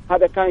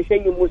 هذا كان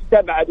شيء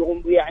مستبعد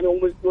يعني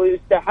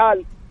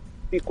ويستحال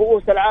في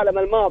كؤوس العالم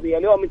الماضية.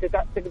 اليوم أنت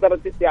تقدر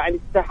يعني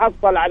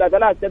تحصل على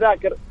 3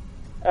 تذاكر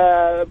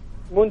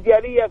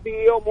مونديالية في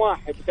يوم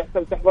واحد،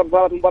 تحضر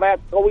 3 مباريات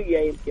قوية.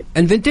 يمكن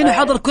انفنتينو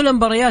حضر كل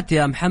المباريات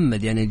يا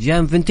محمد، يعني جاء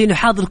انفنتينو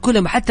حاضر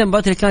كلهم، حتى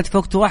المباريات اللي كانت في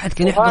وقت واحد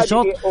كان يحضر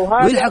شوط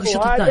ويلحق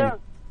الشوط الثاني.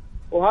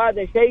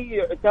 وهذا شيء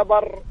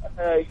يعتبر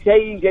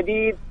شيء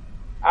جديد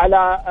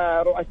على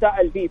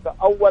رؤساء الفيفا.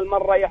 أول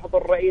مرة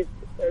يحضر رئيس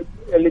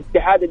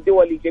الاتحاد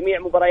الدولي جميع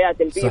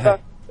مباريات الفيفا. صحيح.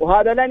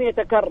 وهذا لن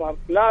يتكرر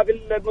لا في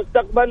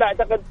المستقبل.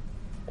 أعتقد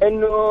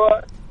أنه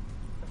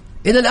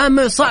إلى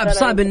الآن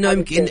صعب إنه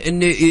يمكن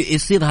إنه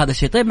يصير هذا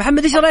الشيء. طيب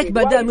محمد، إيش رأيك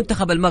بأداء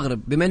منتخب المغرب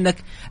بما إنك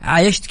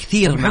عايشت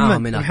كثير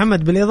معهم هنا؟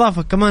 محمد،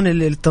 بالإضافة كمان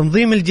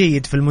التنظيم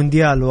الجيد في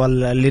المونديال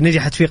واللي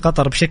نجحت فيه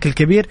قطر بشكل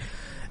كبير،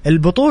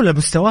 البطولة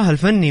مستواها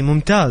الفني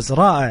ممتاز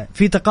رائع،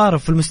 في تقارب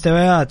في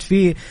المستويات،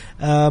 في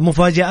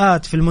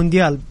مفاجآت في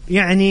المونديال.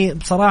 يعني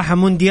بصراحة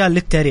مونديال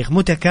للتاريخ،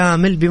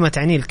 متكامل بما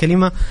تعنيه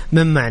الكلمة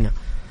من معنى.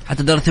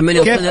 حتى دور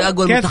 8 وصل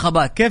لأقوى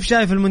المنتخبات. كيف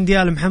شايف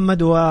المونديال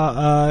محمد،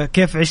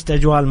 وكيف عشت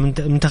أجواء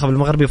المنتخب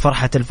المغربي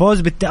فرحة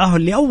الفوز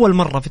بالتأهل لأول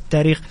مرة في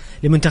التاريخ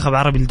لمنتخب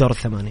عربي لدور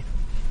 8؟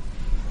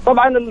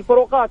 طبعا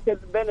الفروقات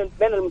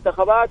بين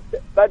المنتخبات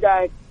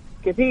بدأت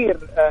كثير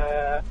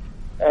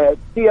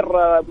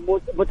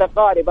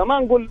متقاربة. ما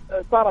نقول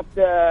صارت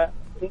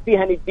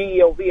فيها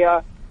ندية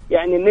وفيها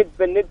يعني ند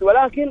بالند،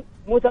 ولكن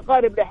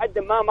متقارب لحد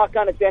ما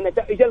كانت فيها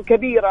النتائج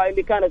الكبيرة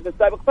اللي كانت في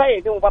السابق.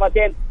 صحيح في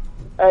مباراتين،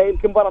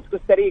 يمكن مباراة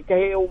كوستاريكا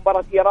هي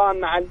ومباراة إيران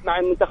مع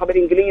المنتخب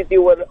الإنجليزي،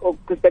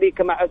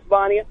 وكوستاريكا مع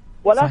إسبانيا،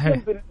 ولكن صحيح.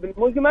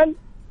 بالمجمل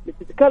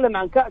تتكلم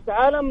عن كأس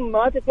عالم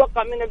ما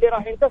تتوقع من اللي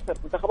راح ينتصر.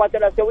 المنتخبات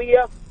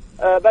الآسيوية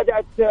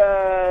بدأت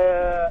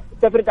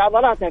تفرد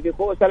عضلاتها في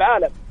كؤوس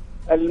العالم.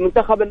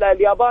 المنتخب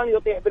الياباني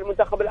يطيح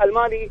بالمنتخب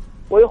الألماني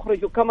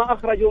ويخرج كما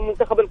أخرجوا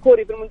المنتخب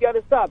الكوري في المونديال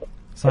السابق.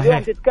 صحيح. اليوم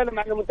تتكلم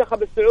عن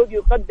المنتخب السعودي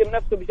يقدم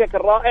نفسه بشكل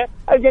رائع.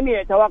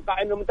 الجميع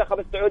توقع أن المنتخب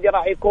السعودي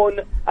راح يكون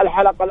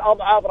الحلقة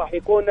الأضعف، راح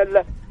يكون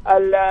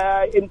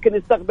يمكن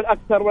يستقبل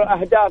أكثر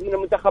أهداف من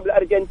المنتخب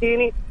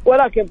الأرجنتيني،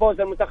 ولكن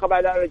فوز المنتخب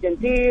على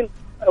الأرجنتين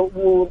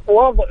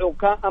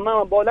ووضعه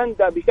أمام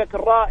بولندا بشكل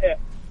رائع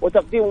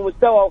وتقديمه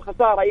مستوى،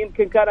 وخسارة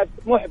يمكن كانت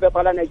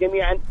محبطة لنا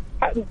جميعا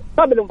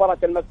قبل مباراة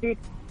المكسيك.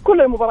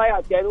 كل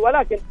المباريات يعني،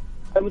 ولكن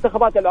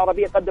المنتخبات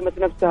العربية قدمت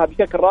نفسها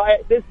بشكل رائع،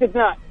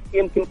 باستثناء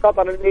يمكن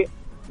قطر اللي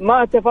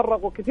ما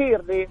تفرغوا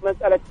كثير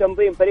لمسألة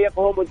تنظيم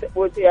فريقهم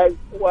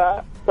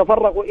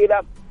وتفرغوا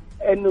إلى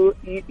أنه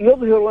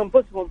يظهروا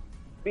أنفسهم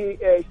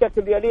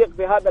بشكل يليق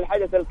بهذا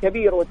الحدث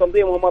الكبير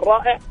وتنظيمهم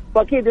الرائع.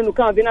 فأكيد أنه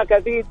كان هناك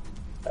أكيد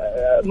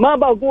ما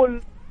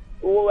بقول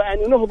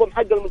يعني نهضم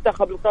حق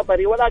المنتخب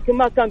القطري، ولكن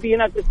ما كان في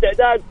هناك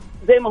استعداد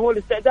زي ما هو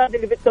الاستعداد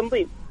اللي في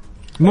التنظيم.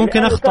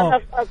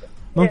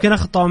 ممكن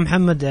أخطأ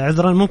محمد،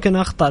 عذرا، ممكن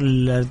أخطأ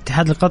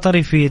الاتحاد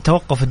القطري في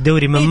توقف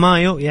الدوري من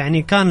مايو.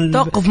 يعني كان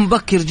توقف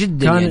مبكر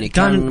جدا. يعني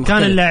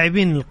كان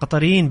اللاعبين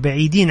القطريين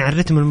بعيدين عن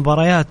رتم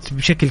المباريات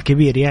بشكل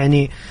كبير.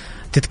 يعني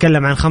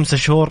تتكلم عن 5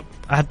 شهور،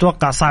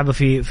 أتوقع صعبة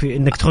في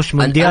إنك تخش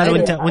مونديال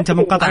وأنت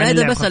منقطع عن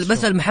اللعب.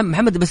 بسأل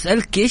محمد،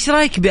 بسألك إيش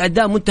رأيك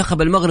بأداء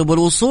منتخب المغرب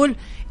والوصول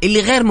اللي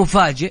غير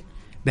مفاجئ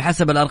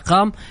بحسب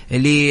الأرقام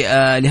اللي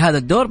لهذا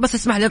الدور؟ بس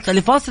اسمح لي أطلع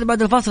لفاصل،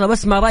 بعد الفاصل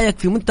بس ما رأيك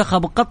في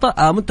منتخب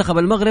قطر منتخب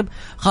المغرب،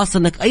 خاصة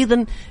أنك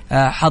أيضا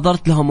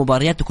حضرت لهم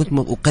مباريات وكنت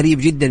قريب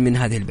جدا من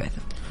هذه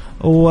البعثة.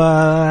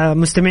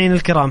 ومستمعين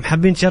الكرام،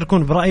 حابين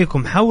تشاركون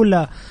برأيكم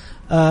حول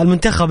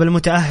المنتخب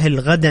المتأهل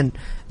غدا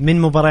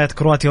من مباريات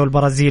كرواتيا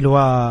والبرازيل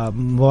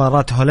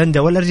ومباراة هولندا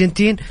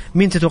والأرجنتين؟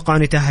 مين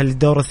تتوقعون يتأهل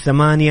للدور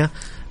 8؟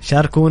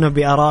 شاركونا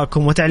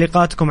بآرائكم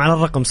وتعليقاتكم على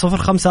الرقم 0548811700.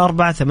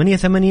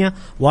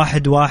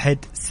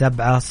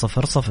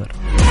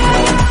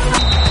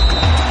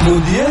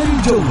 مونديال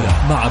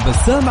الجولة مع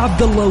بسام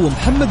عبد الله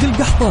ومحمد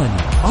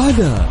القحطاني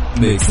على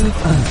ميكس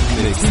اف ام.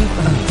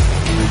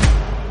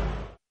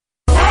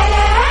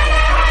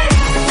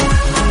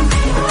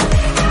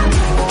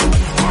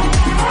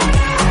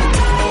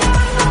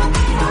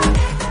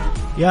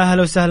 يا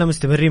هلا وسهلا،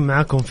 مستمرين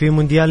معاكم في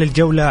مونديال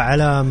الجولة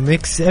على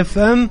ميكس اف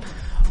ام.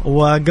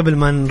 وقبل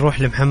ما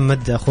نروح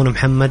لمحمد أخونا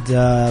محمد،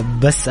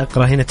 بس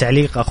أقرأ هنا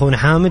تعليق أخونا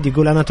حامد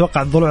يقول أنا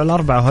أتوقع الضلوع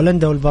الأربعة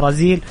هولندا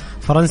والبرازيل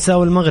فرنسا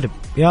والمغرب،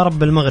 يا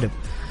رب المغرب.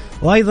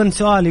 وأيضا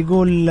سؤال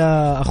يقول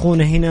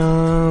أخونا هنا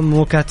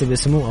مو كاتب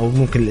اسمه أو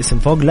ممكن الاسم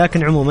فوق،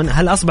 لكن عموما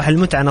هل أصبح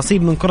المتعة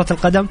نصيب من كرة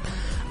القدم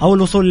أو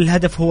الوصول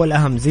للهدف هو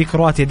الأهم؟ زي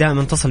كرواتيا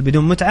دائما تصل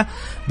بدون متعة،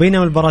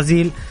 بينما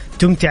البرازيل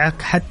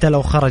تمتعك حتى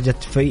لو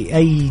خرجت في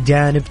أي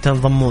جانب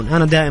تنضمون.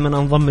 أنا دائما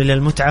أنضم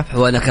للمتعة،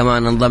 وأنا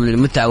كمان أنضم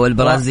للمتعة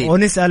والبرازيل.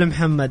 ونسأل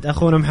محمد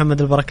أخونا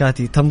محمد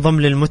البركاتي، تنضم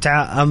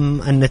للمتعة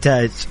أم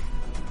النتائج؟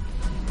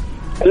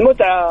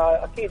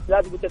 المتعة أكيد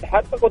لازم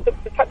تتحقق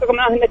وتتحقق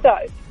معها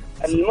النتائج.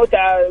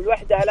 المتعة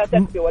لوحدها لا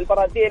تكفي،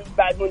 والبرازيل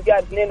بعد مونديال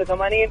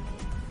 82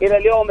 إلى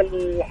اليوم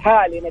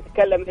الحالي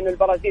نتكلم إنه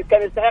البرازيل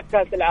كان يستحق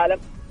كأس العالم،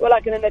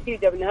 ولكن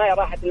النتيجة في النهاية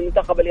راحت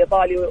للمنتخب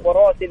الإيطالي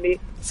وروسي اللي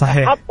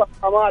حط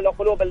أمال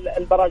وقلوب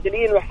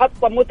البرازيليين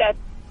وحط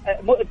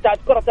متعة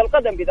كرة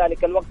القدم في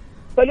ذلك الوقت.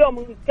 فاليوم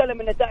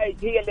نتكلم النتائج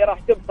هي اللي راح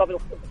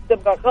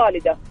تبقى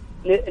خالدة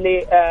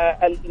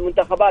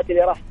للمنتخبات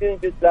اللي راح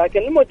تنجز، لكن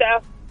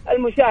المتعة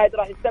المشاهد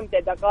راح يستمتع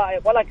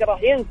دقائق ولكن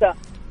راح ينسى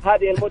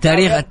هذه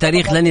المتعة.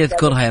 التاريخ لن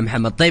يذكرها يا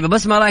محمد. طيب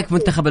بس ما رأيك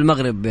منتخب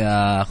المغرب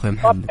يا أخوي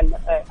محمد؟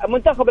 طبعا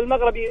منتخب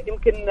المغرب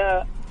يمكن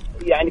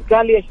يعني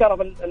كان لي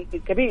الشرف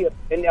الكبير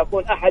إني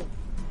أكون أحد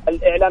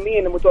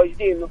الإعلاميين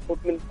المتواجدين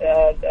من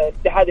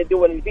اتحاد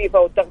الدول الفيفا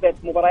وتغطية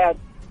مباريات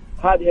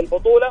هذه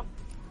البطولة،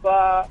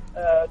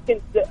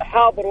 فكنت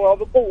حاضر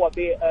وبقوة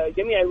في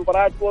جميع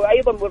المباريات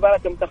وأيضا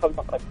مباريات المنتخب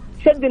المغربي.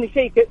 شدني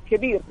شيء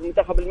كبير في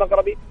المنتخب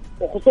المغربي،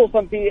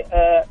 وخصوصا في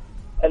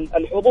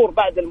الحضور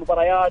بعد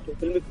المباريات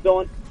وفي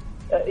الميكزون.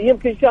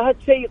 يمكن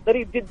شاهدت شيء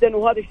غريب جدا،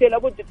 وهذا الشيء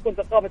لابد تكون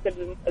ثقافة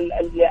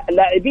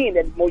اللاعبين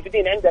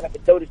الموجودين عندنا في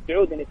الدوري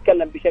السعودي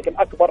نتكلم بشكل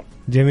أكبر.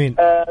 جميل.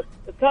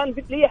 كان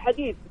لي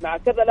حديث مع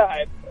كذا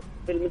لاعب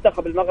في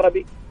المنتخب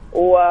المغربي،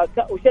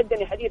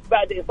 وشدني حديث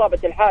بعد إصابة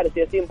الحارس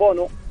ياسين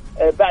بونو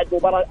بعد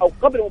مباراة أو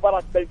قبل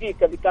مباراة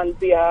بلجيكا اللي كان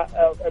فيها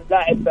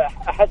اللاعب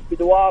أحس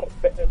بدوار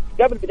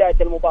قبل بداية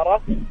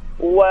المباراة،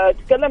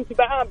 وتكلمت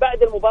معاه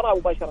بعد المباراة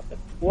مباشرة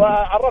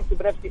وعرفت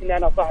بنفسي إني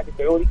أنا صاحبي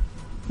سعودي.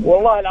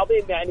 والله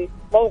العظيم يعني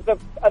موقف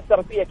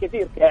أثر فيا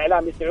كثير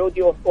كإعلامي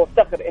سعودي،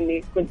 وافتخر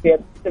إني كنت في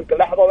تلك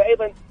اللحظة.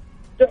 وأيضا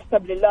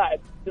تحسب للاعب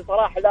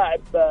بصراحة، لاعب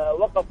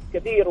وقف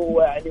كثير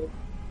ويعني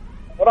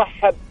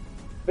رحب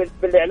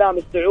بالإعلام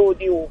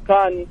السعودي،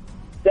 وكان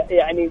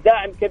يعني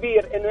داعم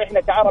كبير إنه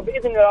إحنا كعرب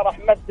بإذن الله راح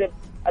نمثل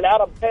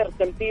العرب خير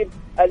تمثيل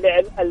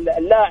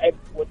اللاعب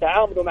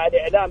وتعامله مع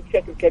الإعلام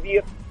بشكل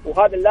كبير.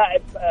 وهذا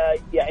اللاعب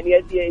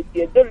يعني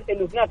يدل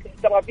إنه هناك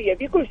احترافية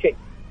في كل شيء.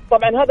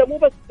 طبعا هذا مو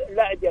بس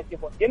لاعب ياسين،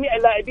 جميع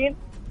اللاعبين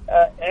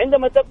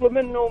عندما تطلب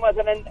منه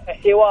مثلا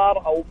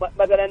حوار أو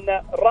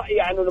مثلا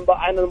رأي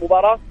عن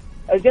المباراة،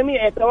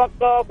 الجميع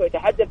يتوقف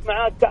ويتحدث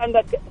معك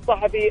كأنك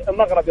صحفي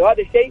مغربي.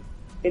 وهذا الشيء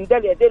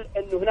يدل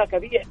أنه هناك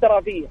في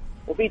احترافية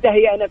وفي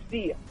تهيئة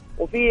نفسية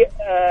وفي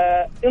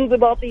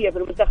انضباطية في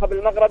المنتخب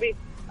المغربي.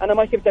 أنا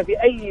ما شفتها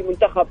في أي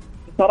منتخب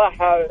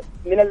بصراحة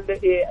من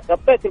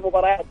غطيت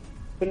المباريات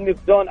في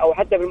الميكزون أو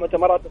حتى في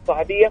المؤتمرات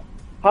الصحفية.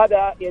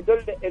 هذا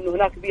يدل أنه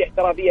هناك في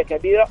احترافية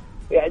كبيرة،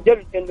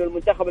 ويدل أنه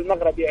المنتخب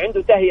المغربي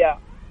عنده تهيئة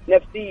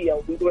نفسية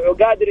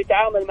وقادر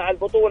يتعامل مع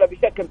البطولة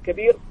بشكل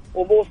كبير،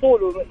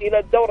 وبوصوله إلى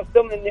الدور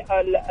الثمن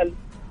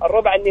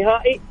الربع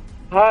النهائي.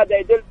 هذا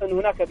يدل أن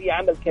هناك في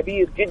عمل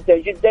كبير جدا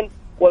جدا،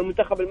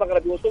 والمنتخب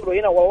المغربي وصوله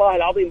هنا والله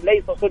العظيم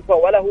ليس صدفة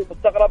ولا هو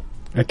مستغرب.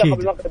 المنتخب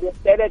المغربي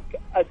يمتلك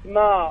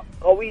أسماء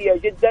قوية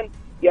جدا،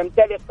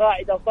 يمتلك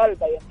قاعدة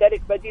صلبة،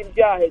 يمتلك بديل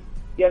جاهز،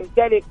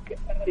 يمتلك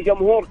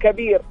جمهور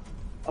كبير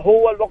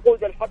هو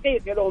الوقود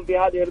الحقيقي لهم في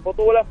هذه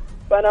البطولة.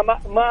 فأنا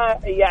ما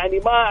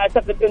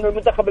أعتقد أن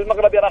المنتخب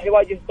المغربي راح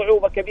يواجه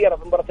صعوبة كبيرة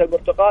في مباراة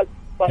البرتغال.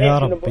 صحيح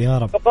أن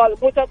البرتغال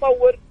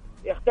متطور،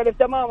 يختلف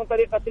تماما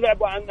طريقة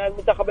لعبه عن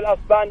المنتخب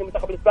الأسباني.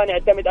 المنتخب الأسباني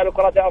يعتمد على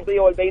الكرات الأرضية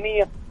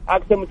والبينية،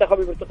 عكس المنتخب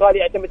البرتغالي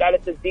يعتمد على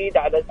التسديد،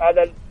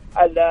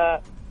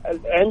 على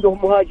عنده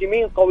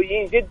مهاجمين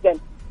قويين جدا،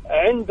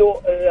 عنده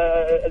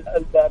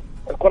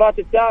الكرات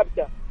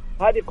الثابتة.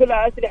 هذه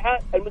كلها أسلحة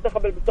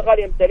المنتخب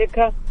البرتغالي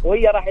يمتلكها،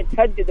 وهي راح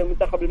تهدد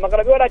المنتخب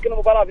المغربي. ولكن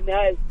المباراة في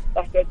النهاية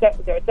راح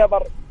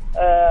تعتبر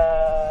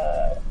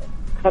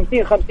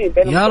 50-50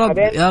 بين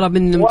المنتخبين. يا رب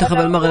إن المنتخب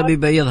المغربي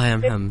يبيضها يا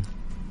محمد.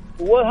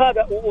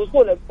 وهذا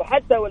وصوله،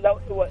 وحتى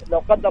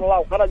لو قدر الله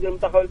وخرج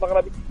المنتخب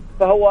المغربي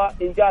فهو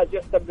إنجاز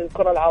يحسب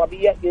للكرة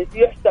العربية،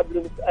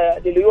 يحسب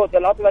لليوت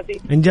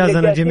الأطلسي، إنجاز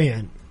لنا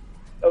جميعا.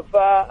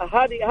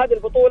 فهذه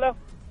البطولة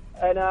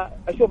أنا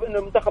أشوف إنه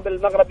المنتخب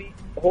المغربي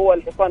هو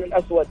الحصان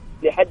الأسود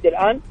لحد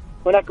الآن.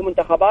 هناك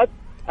منتخبات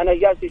أنا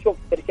جالس أشوف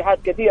ترشيحات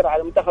كثيرة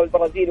على المنتخب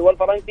البرازيلي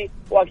والفرنسي،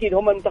 وأكيد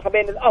هم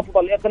المنتخبين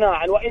الأفضل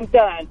إقناعا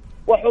وإمتاعا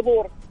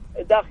وحضور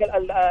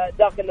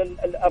داخل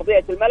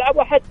أرضية الملعب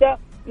وحتى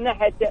من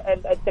ناحية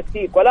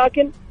التكتيك.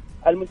 ولكن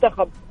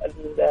المنتخب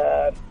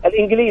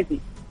الإنجليزي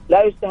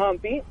لا يستهان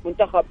فيه،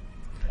 منتخب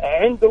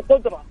عنده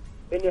القدرة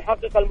إنه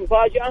يحقق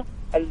المفاجأة.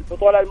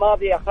 البطولة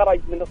الماضية خرج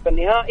من نصف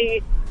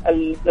النهائي.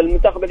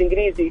 المنتخب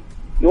الإنجليزي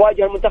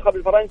يواجه المنتخب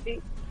الفرنسي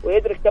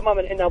ويدرك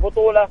تماما انها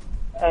بطولة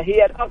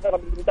هي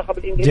الأقرب للمنتخب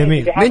الإنجليزي.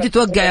 جميل. مين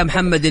تتوقع يا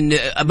محمد إن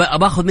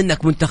أباخذ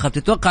منك منتخب،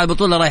 تتوقع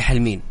البطولة رايحة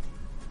لمين؟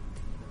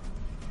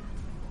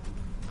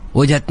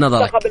 وجهة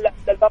نظرك. المنتخب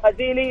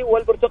البرازيلي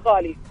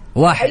والبرتقالي.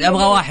 واحد،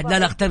 أبغى واحد.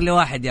 لا اختار لي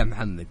واحد يا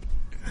محمد.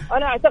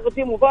 أنا أعتقد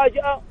في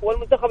مفاجأة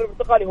والمنتخب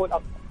البرتقالي هو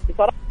الأقرب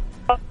بصراحة.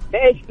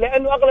 ليش؟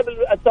 لأنه أغلب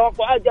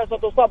التوقعات جالسة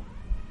تصب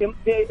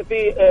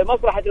في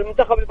مصلحة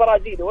المنتخب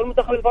البرازيلي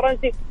والمنتخب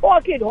الفرنسي،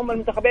 وأكيد هم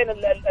المنتخبين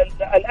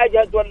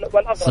الأجهز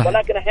والأقرب،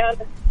 ولكن أحيانا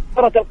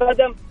كرة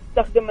القدم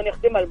تخدم من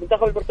يخدمها.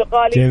 المنتخب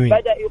البرتقالي جميل.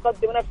 بدأ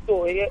يقدم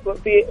نفسه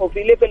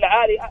في ليفل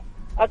عالي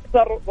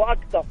أكثر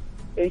وأكثر.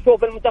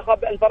 نشوف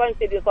المنتخب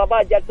الفرنسي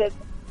الإصابات جالسة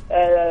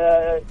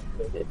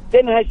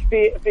تنهش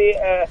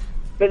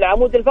في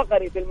العمود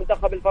الفقري في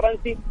المنتخب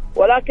الفرنسي،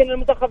 ولكن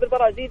المنتخب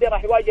البرازيلي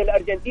راح يواجه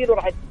الأرجنتين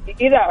وراح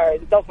إذا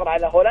انتصر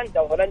على هولندا،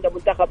 وهولندا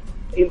منتخب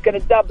يمكن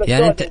الدابة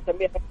يعني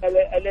نسميها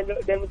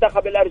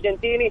للمنتخب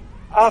الأرجنتيني.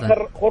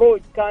 آخر خروج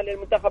كان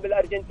للمنتخب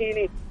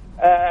الأرجنتيني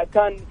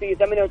كان في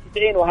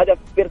 98 وهدف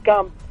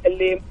بيركامب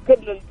اللي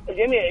كل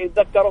الجميع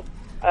يتذكره.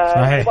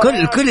 صحيح.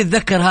 كل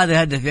يتذكر هذا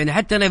الهدف، يعني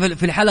حتى أنا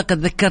في الحلقة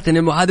تذكرت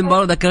إن هذه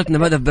المباراة ذكرتنا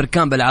بهدف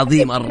بيركامب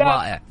العظيم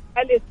الرائع.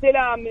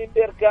 الاستلام من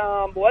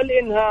بيركامب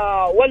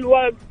والإنهاء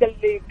والوقت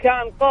اللي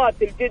كان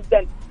قاتل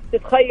جدا.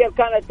 تتخيل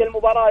كانت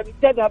المباراة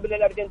تذهب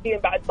للأرجنتين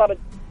بعد طرد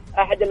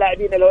أحد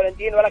اللاعبين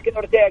الهولنديين، ولكن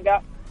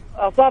أورتيغا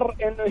أصر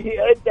إنه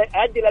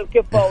يعدل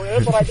الكفة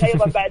ويطرد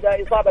أيضا بعد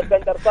إصابة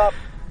فاندر سار.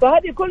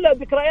 فهذه كلها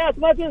ذكريات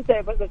ما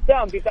تنسى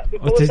بسام في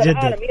كأس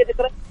العالم، هي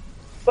ذكريات.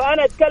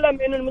 فأنا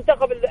أتكلم إن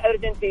المنتخب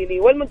الأرجنتيني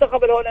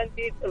والمنتخب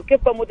الهولندي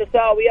الكفة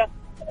متساوية.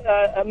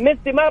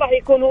 ميسي ما راح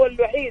يكون هو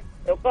الوحيد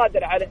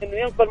القادر على إنه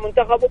ينقل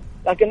منتخبه،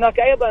 لكن هناك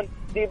أيضا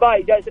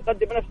ديباي جالس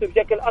يقدم نفسه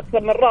بشكل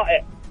أكثر من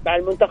رائع مع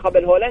المنتخب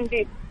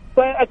الهولندي.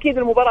 فأكيد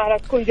المباراة راح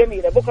تكون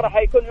جميلة. بكرة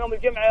حيكون يوم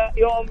الجمعة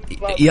يوم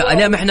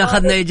اليوم احنا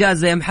أخذنا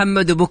إجازة يا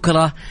محمد،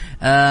 وبكرة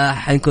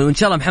حنكون إن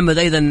شاء الله. محمد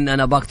أيضا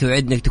أنا باك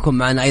توعدنك تكون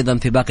معنا أيضا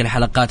في باقي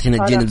الحلقات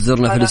هنا، تجينا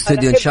تزورنا في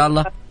الاستوديو إن شاء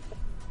الله.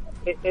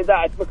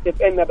 إذاعة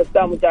مكتب إن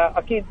بسام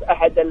أكيد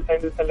أحد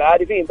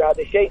العارفين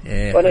بهذا الشيء،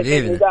 وأنا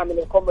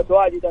دائما أكون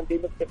متواجدا في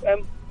مكتب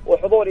إن،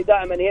 وحضوري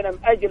دائما هنا من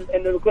أجل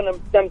إنه نكون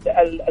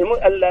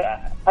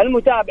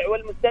المتابع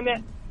والمستمع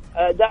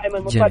دائما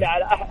مطلع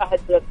على أحد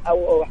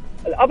أو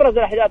الأبرز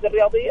الأحداث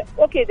الرياضية.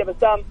 وأكيد يا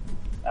بسام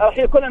راح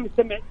يكون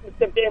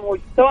مستمتعين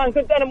موجود، سواء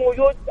كنت أنا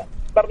موجود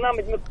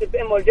برنامج مكتب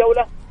إن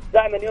والجولة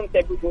دائما يمتع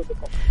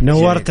بوجودكم.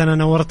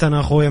 نورتنا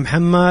أخوي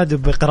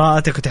محمد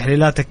بقراءتك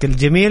وتحليلاتك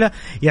الجميلة.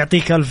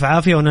 يعطيك ألف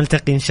عافية،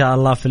 ونلتقي إن شاء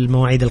الله في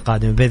المواعيد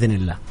القادمة بإذن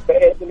الله.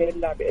 بإذن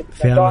الله.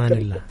 في أمان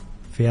الله.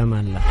 في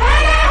أمان الله.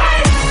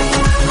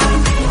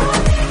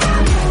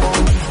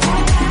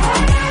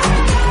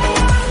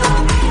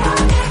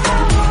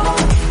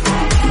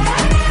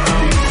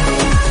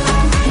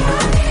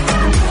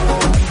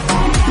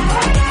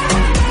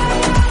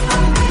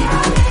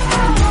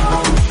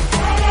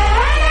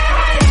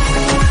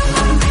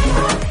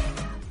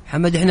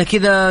 محمد احنا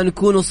كذا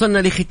نكون وصلنا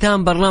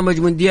لختام برنامج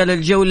مونديال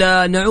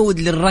الجولة. نعود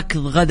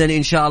للركض غدا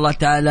إن شاء الله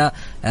تعالى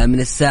من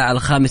الساعة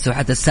 5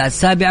 وحتى الساعة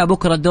 7.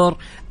 بكرة دور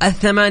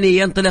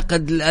 8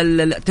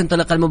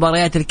 تنطلق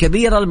المباريات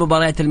الكبيرة،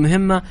 المباريات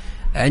المهمة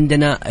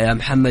عندنا يا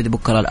محمد.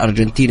 بكرة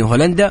الأرجنتين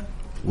وهولندا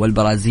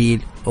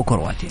والبرازيل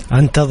وكرواتيا.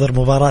 انتظر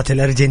مباراة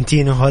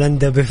الأرجنتين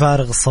وهولندا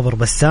بفارغ الصبر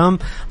بسام،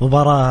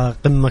 مباراة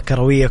قمة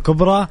كروية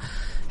كبرى.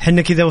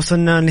 حنا كذا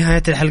وصلنا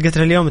لنهاية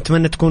حلقتنا اليوم،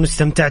 أتمنى تكونوا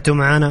استمتعتوا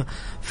معنا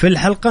في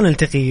الحلقة.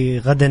 نلتقي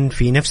غدا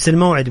في نفس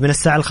الموعد من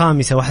الساعة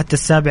 5 وحتى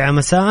 7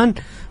 مساء.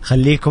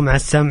 خليكم على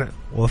السمع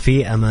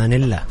وفي أمان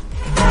الله.